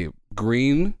have a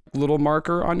green little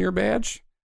marker on your badge,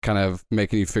 kind of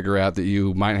making you figure out that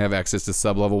you might have access to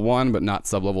sub-level 1, but not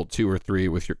sub-level 2 or 3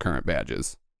 with your current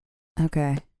badges.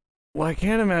 Okay. Well, I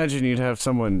can't imagine you'd have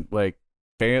someone like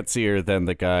fancier than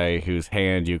the guy whose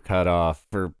hand you cut off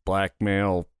for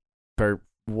blackmail. For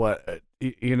what?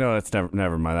 It's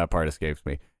never mind. That part escapes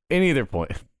me. In either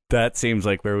point, that seems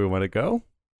like where we want to go.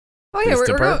 Oh yeah, Is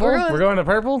to we're purple? going. We're going to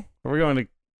purple? Or we're going to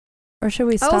Or should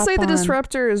we stop I'll say the on-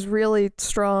 disruptor is really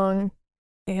strong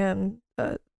and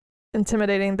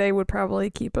intimidating. They would probably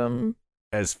keep him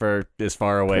as far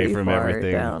away pretty from far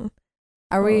everything. down.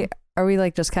 Are we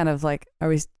like just kind of like, are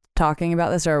we talking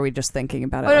about this or are we just thinking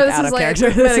about it Oh, no, like, this out is of like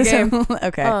character? a game.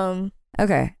 Okay.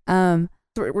 Okay. So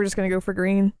we're just gonna go for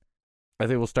green. I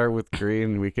think we'll start with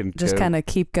green. We can Just go- kind of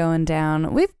keep going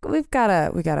down. We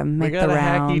gotta make we got the a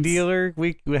rounds. hacky dealer.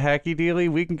 Hacky dealy.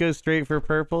 We can go straight for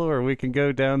purple, or we can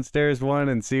go downstairs one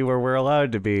and see where we're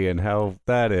allowed to be and how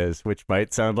that is, which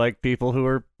might sound like people who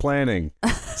are planning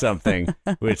something.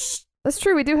 Which That's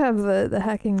true. We do have the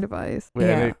hacking device.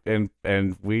 Yeah.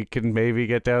 and we can maybe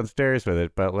get downstairs with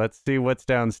it. But let's see what's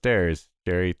downstairs.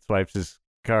 Jerry swipes his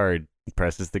card,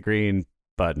 presses the green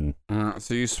button.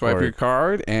 So you swipe Or- your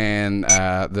card, and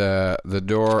the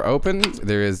door opens.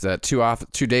 There is two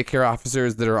daycare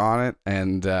officers that are on it,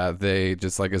 and they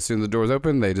just like as soon as the doors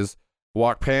open, they just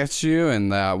walk past you,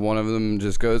 and one of them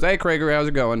just goes, "Hey, Krager, how's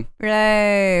it going?"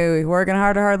 Yay! Working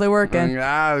hard or hardly working.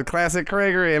 Classic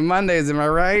Krager. And Mondays, am I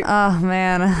right? Oh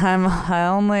man,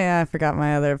 I forgot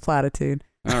my other platitude.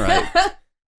 All right.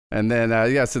 And then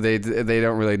so they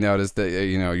don't really notice that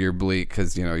you're bleak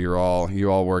because you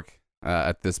all work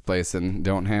at this place and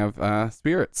don't have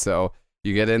spirits. So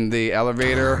you get in the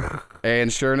elevator,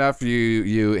 and sure enough,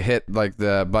 you hit like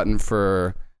the button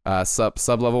for sub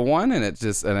level 1, and it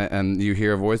just and you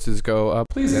hear voices go,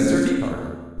 "Please enter key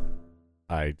card."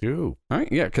 I do. All right,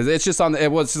 yeah, because it's just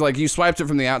it was just like you swiped it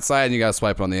from the outside, and you got to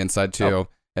swipe it on the inside too. Oh.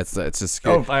 It's just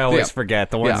Oh, I always Yeah. forget.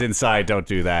 The ones Yeah. inside don't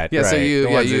do that. Yeah, right. so the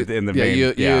ones in the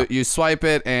main. you swipe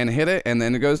it and hit it, and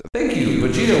then it goes, "Thank you,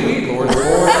 Vegeta Week Lord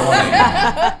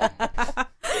 420."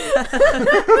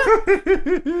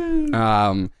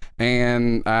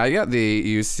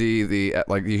 You see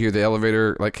you hear the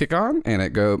elevator like kick on, and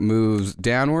it moves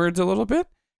downwards a little bit,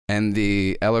 and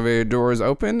the elevator doors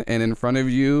open, and in front of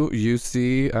you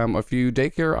see a few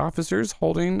daycare officers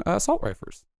holding assault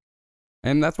rifles,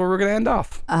 and that's where we're gonna end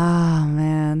off. Oh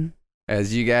man.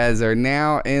 As you guys are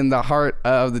now in the heart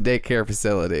of the daycare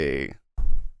facility.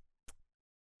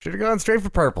 Should have gone straight for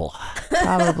purple.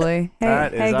 Probably. Hey,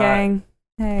 That is hey, odd. gang.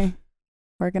 Hey,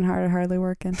 working hard or hardly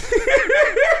working.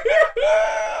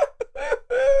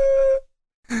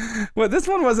 Well, this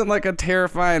one wasn't like a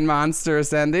terrifying monster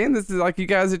ascending. This is like you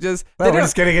guys are just. Well, they we're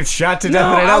just gonna get shot to death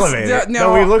No, in an I'll- elevator.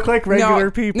 no, we look like regular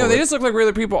people. No, they just look like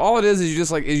regular people. All it is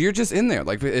you're just in there.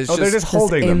 Like it's they're just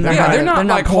holding them. in the yeah, heart. they're not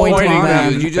like pointing holding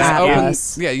them you. You just at open.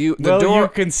 us. Yeah, the well, door. you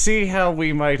can see how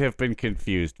we might have been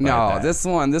confused. By No, that. this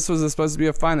was supposed to be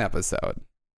a fun episode.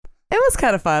 It was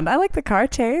kind of fun. I like the car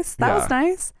chase. That Yeah. was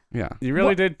nice. Yeah. You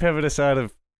really did pivot us out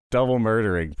of double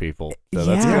murdering people. So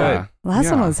that's Yeah. good. Last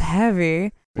one Yeah. was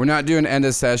heavy. We're not doing end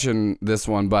of session this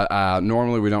one, but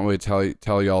normally we don't really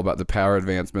tell you all about the power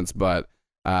advancements. But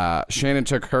Shannon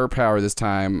took her power this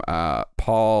time.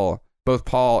 Both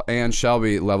Paul and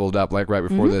Shelby leveled up like right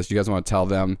before Mhm. this. You guys want to tell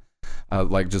them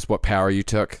like just what power you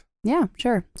took? Yeah,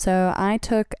 sure. So I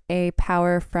took a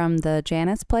power from the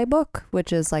Janus playbook,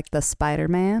 which is like the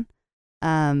Spider-Man.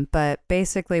 But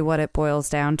basically what it boils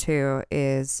down to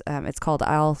is it's called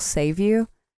I'll Save You.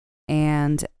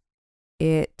 And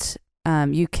it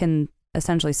you can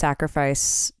essentially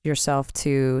sacrifice yourself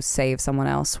to save someone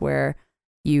else, where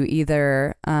you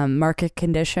either mark a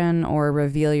condition or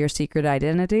reveal your secret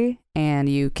identity, and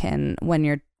you can, when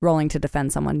you're rolling to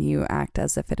defend someone, you act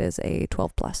as if it is a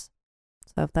 12 plus.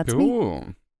 So that's me.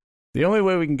 Ooh. The only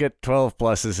way we can get 12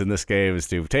 pluses in this game is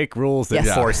to take rules that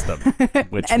Yes. force them.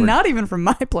 Which And we're- not even from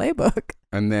my playbook.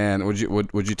 And then what'd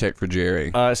you take for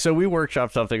Jerry? So we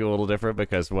workshopped something a little different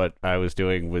because what I was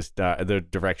doing was the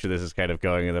direction this is kind of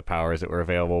going, and the powers that were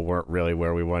available weren't really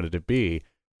where we wanted to be.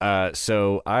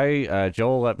 So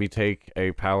Joel let me take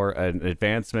an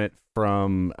advancement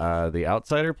from the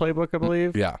Outsider playbook, I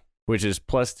believe. Yeah. Which is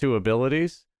 +2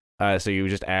 abilities. So you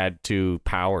just add 2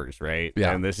 powers, right?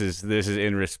 Yeah. And this is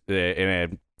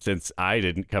since I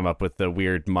didn't come up with the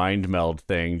weird mind meld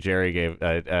thing,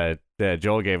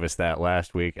 Joel gave us that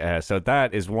last week. So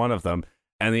that is one of them,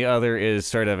 and the other is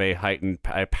sort of a heightened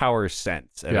power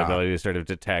sense, an ability to sort of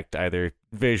detect either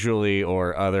visually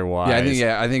or otherwise.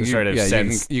 I think sort of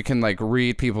sense. you can like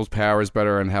read people's powers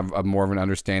better and have a more of an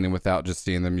understanding without just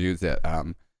seeing them use it.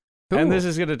 And Cool. this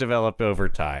is going to develop over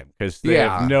time because they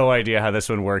Yeah. have no idea how this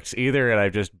one works either, and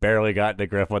I've just barely gotten a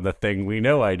grip on the thing we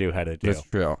know I knew how to do. That's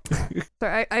true.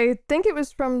 Sorry, I think it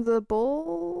was from the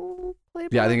Bull playbook.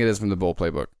 Yeah, I think it is from the Bull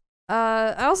playbook.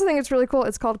 I also think it's really cool.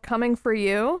 It's called Coming for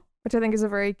You, which I think is a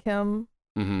very Kim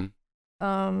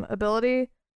Mm-hmm. ability.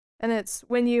 And it's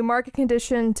when you mark a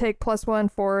condition, take +1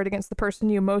 forward against the person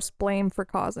you most blame for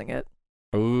causing it.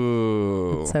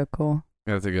 Ooh. That's so cool.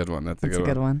 That's a good one. That's a That's good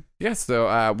a good one. Yeah, so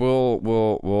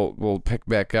we'll pick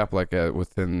back up like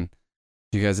within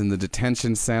you guys in the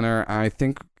detention center. I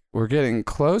think we're getting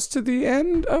close to the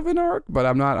end of an arc, but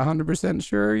I'm not 100%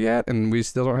 sure yet, and we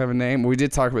still don't have a name. We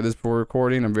did talk about this before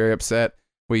recording. I'm very upset.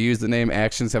 We used the name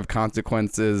Actions Have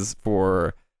Consequences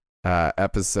for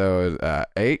episode 8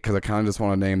 because I kind of just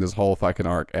want to name this whole fucking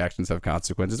arc Actions Have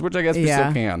Consequences, which I guess we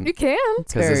still can. You can.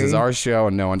 Because this is our show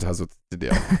and no one tells us what to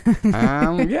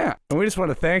do. Yeah. And we just want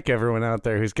to thank everyone out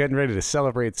there who's getting ready to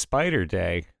celebrate Spider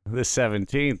Day, the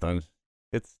 17th.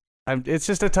 It's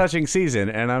just a touching season,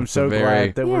 and I'm so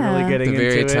glad that we're really getting into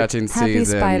it. It's a very touching Happy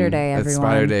season. Spider Day, everyone. It's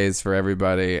Spider Days for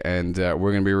everybody, and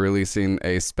we're going to be releasing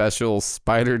a special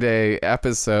Spider Day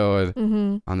episode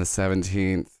on the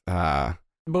 17th.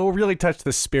 But we'll really touch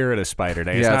the spirit of Spider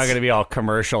Day. It's Yes. not going to be all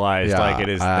commercialized like it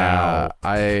is now.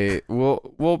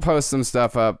 We'll post some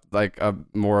stuff up, like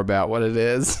more about what it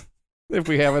is, if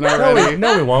we haven't already.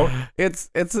 No, we won't. It's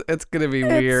going to be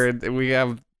weird. We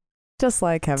have Just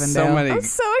like Kevin so Dale. many. I'm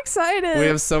so excited. We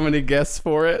have so many guests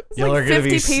for it. It's like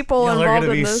 50 people y'all are involved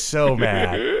gonna in be this. so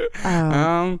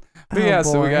mad. But yeah,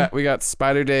 so boy. we got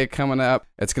Spider Day coming up.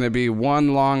 It's gonna be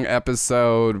one long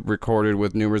episode recorded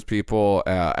with numerous people.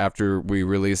 After we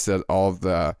release it, all of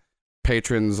the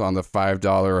patrons on the $5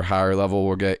 or higher level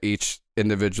will get each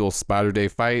individual Spider Day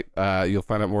fight. You'll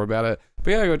find out more about it.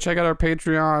 But yeah, go check out our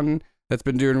Patreon. That's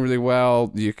been doing really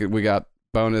well. We got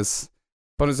bonus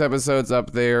episodes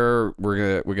up there.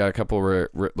 We got a couple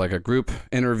like a group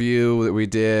interview that we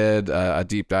did, a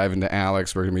deep dive into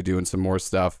Alex. We're gonna be doing some more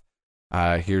stuff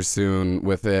here soon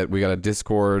with it. We got a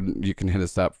Discord. You can hit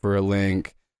us up for a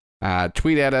link.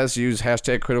 Tweet at us. Use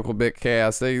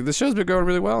 #CriticalBitCast. The show's been going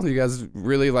really well. You guys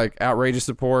really like outrageous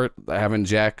support. Having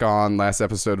Jack on last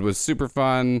episode was super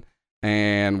fun,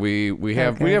 and we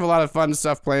have a lot of fun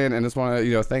stuff playing. And just want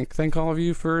to thank all of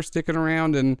you for sticking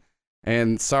around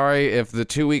and sorry if the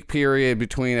 2-week period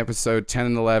between episode 10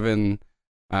 and 11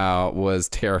 was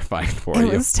terrifying for you.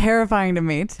 It was terrifying to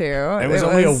me too. It was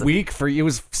only a week for you. It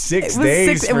was 6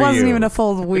 days. It wasn't even a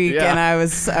full week, Yeah. and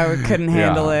I couldn't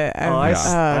handle it. I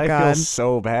feel God.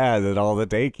 so bad that all the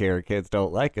daycare kids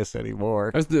don't like us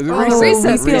anymore. The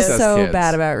recess we feel kids. so kids.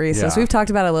 bad about recess. Yeah. We've talked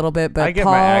about it a little bit, but I get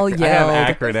Paul I yelled.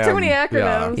 have acronym. Too many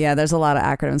acronyms. Yeah, there's a lot of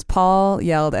acronyms. Paul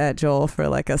yelled at Joel for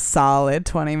like a solid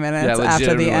 20 minutes Yeah,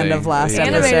 after the end of last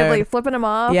legitimately. Animatedly episode. flipping them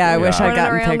off. Yeah, I and wish I running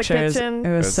got around the pictures. kitchen.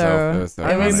 It was It so. was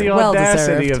so It was the well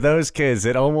audacity deserved. of those kids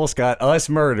that almost got us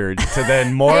murdered to then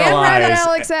And moralize. ratted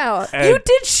Alex out. and- You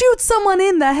did shoot someone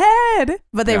in the head,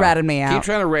 but they Yeah. ratted me Keep out.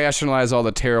 trying to rationalize all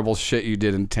the terrible shit you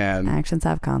did in 10. Actions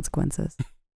have consequences.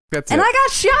 That's And it. I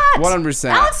got shot.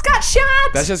 100%. Alex got shot.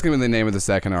 That's just gonna be the name of the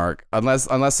second arc, unless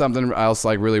something else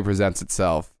like really presents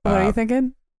itself. What are you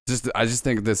thinking? I just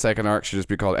think the second arc should just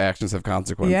be called Actions Have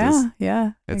Consequences.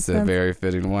 Yeah. It's Makes a sense. very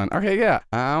fitting one. Okay, yeah.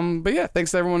 But yeah,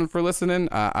 thanks everyone for listening.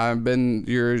 I've been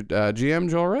your GM,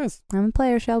 Joel Rez. I'm a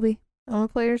player, Shelby. I'm a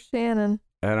player, Shannon.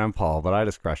 And I'm Paul, but I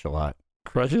just crush a lot.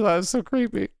 Crushy Live is so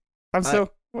creepy. I'm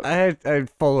so. I'm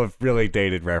full of really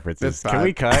dated references. It's Can fine.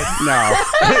 we cut? No.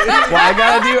 Well, I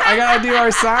gotta do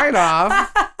our sign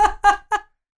off.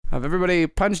 Have everybody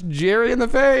punch Jerry in the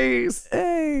face.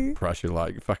 Hey. Crush your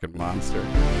lot, you fucking monster.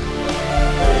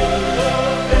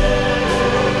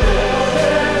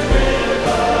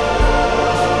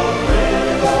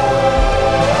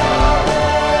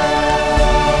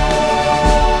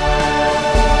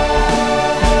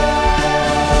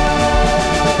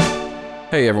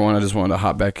 Hey everyone, I just wanted to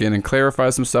hop back in and clarify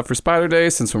some stuff for Spider Day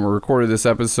since when we recorded this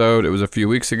episode, it was a few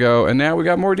weeks ago, and now we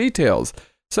got more details.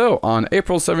 So, on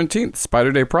April 17th,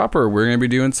 Spider Day proper, we're going to be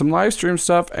doing some live stream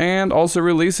stuff and also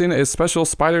releasing a special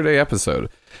Spider Day episode.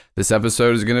 This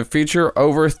episode is going to feature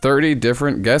over 30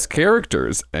 different guest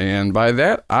characters, and by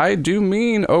that, I do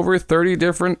mean over 30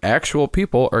 different actual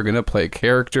people are going to play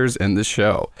characters in the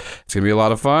show. It's going to be a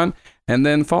lot of fun. And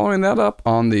then following that up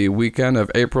on the weekend of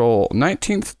April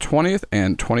 19th, 20th,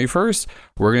 and 21st,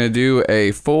 we're going to do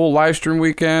a full live stream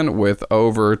weekend with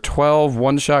over 12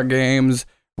 one-shot games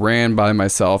ran by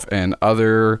myself and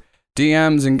other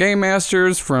DMs and game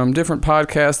masters from different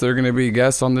podcasts that are going to be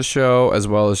guests on the show, as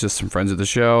well as just some friends of the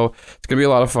show. It's going to be a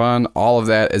lot of fun. All of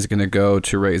that is going to go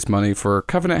to raise money for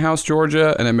Covenant House,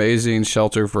 Georgia, an amazing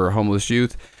shelter for homeless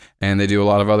youth. And they do a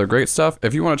lot of other great stuff.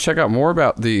 If you want to check out more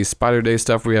about the Spider Day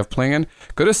stuff we have planned,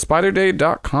 go to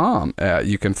spiderday.com.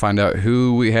 You can find out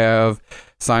who we have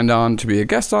signed on to be a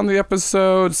guest on the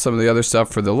episode, some of the other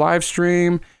stuff for the live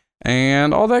stream,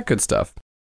 and all that good stuff.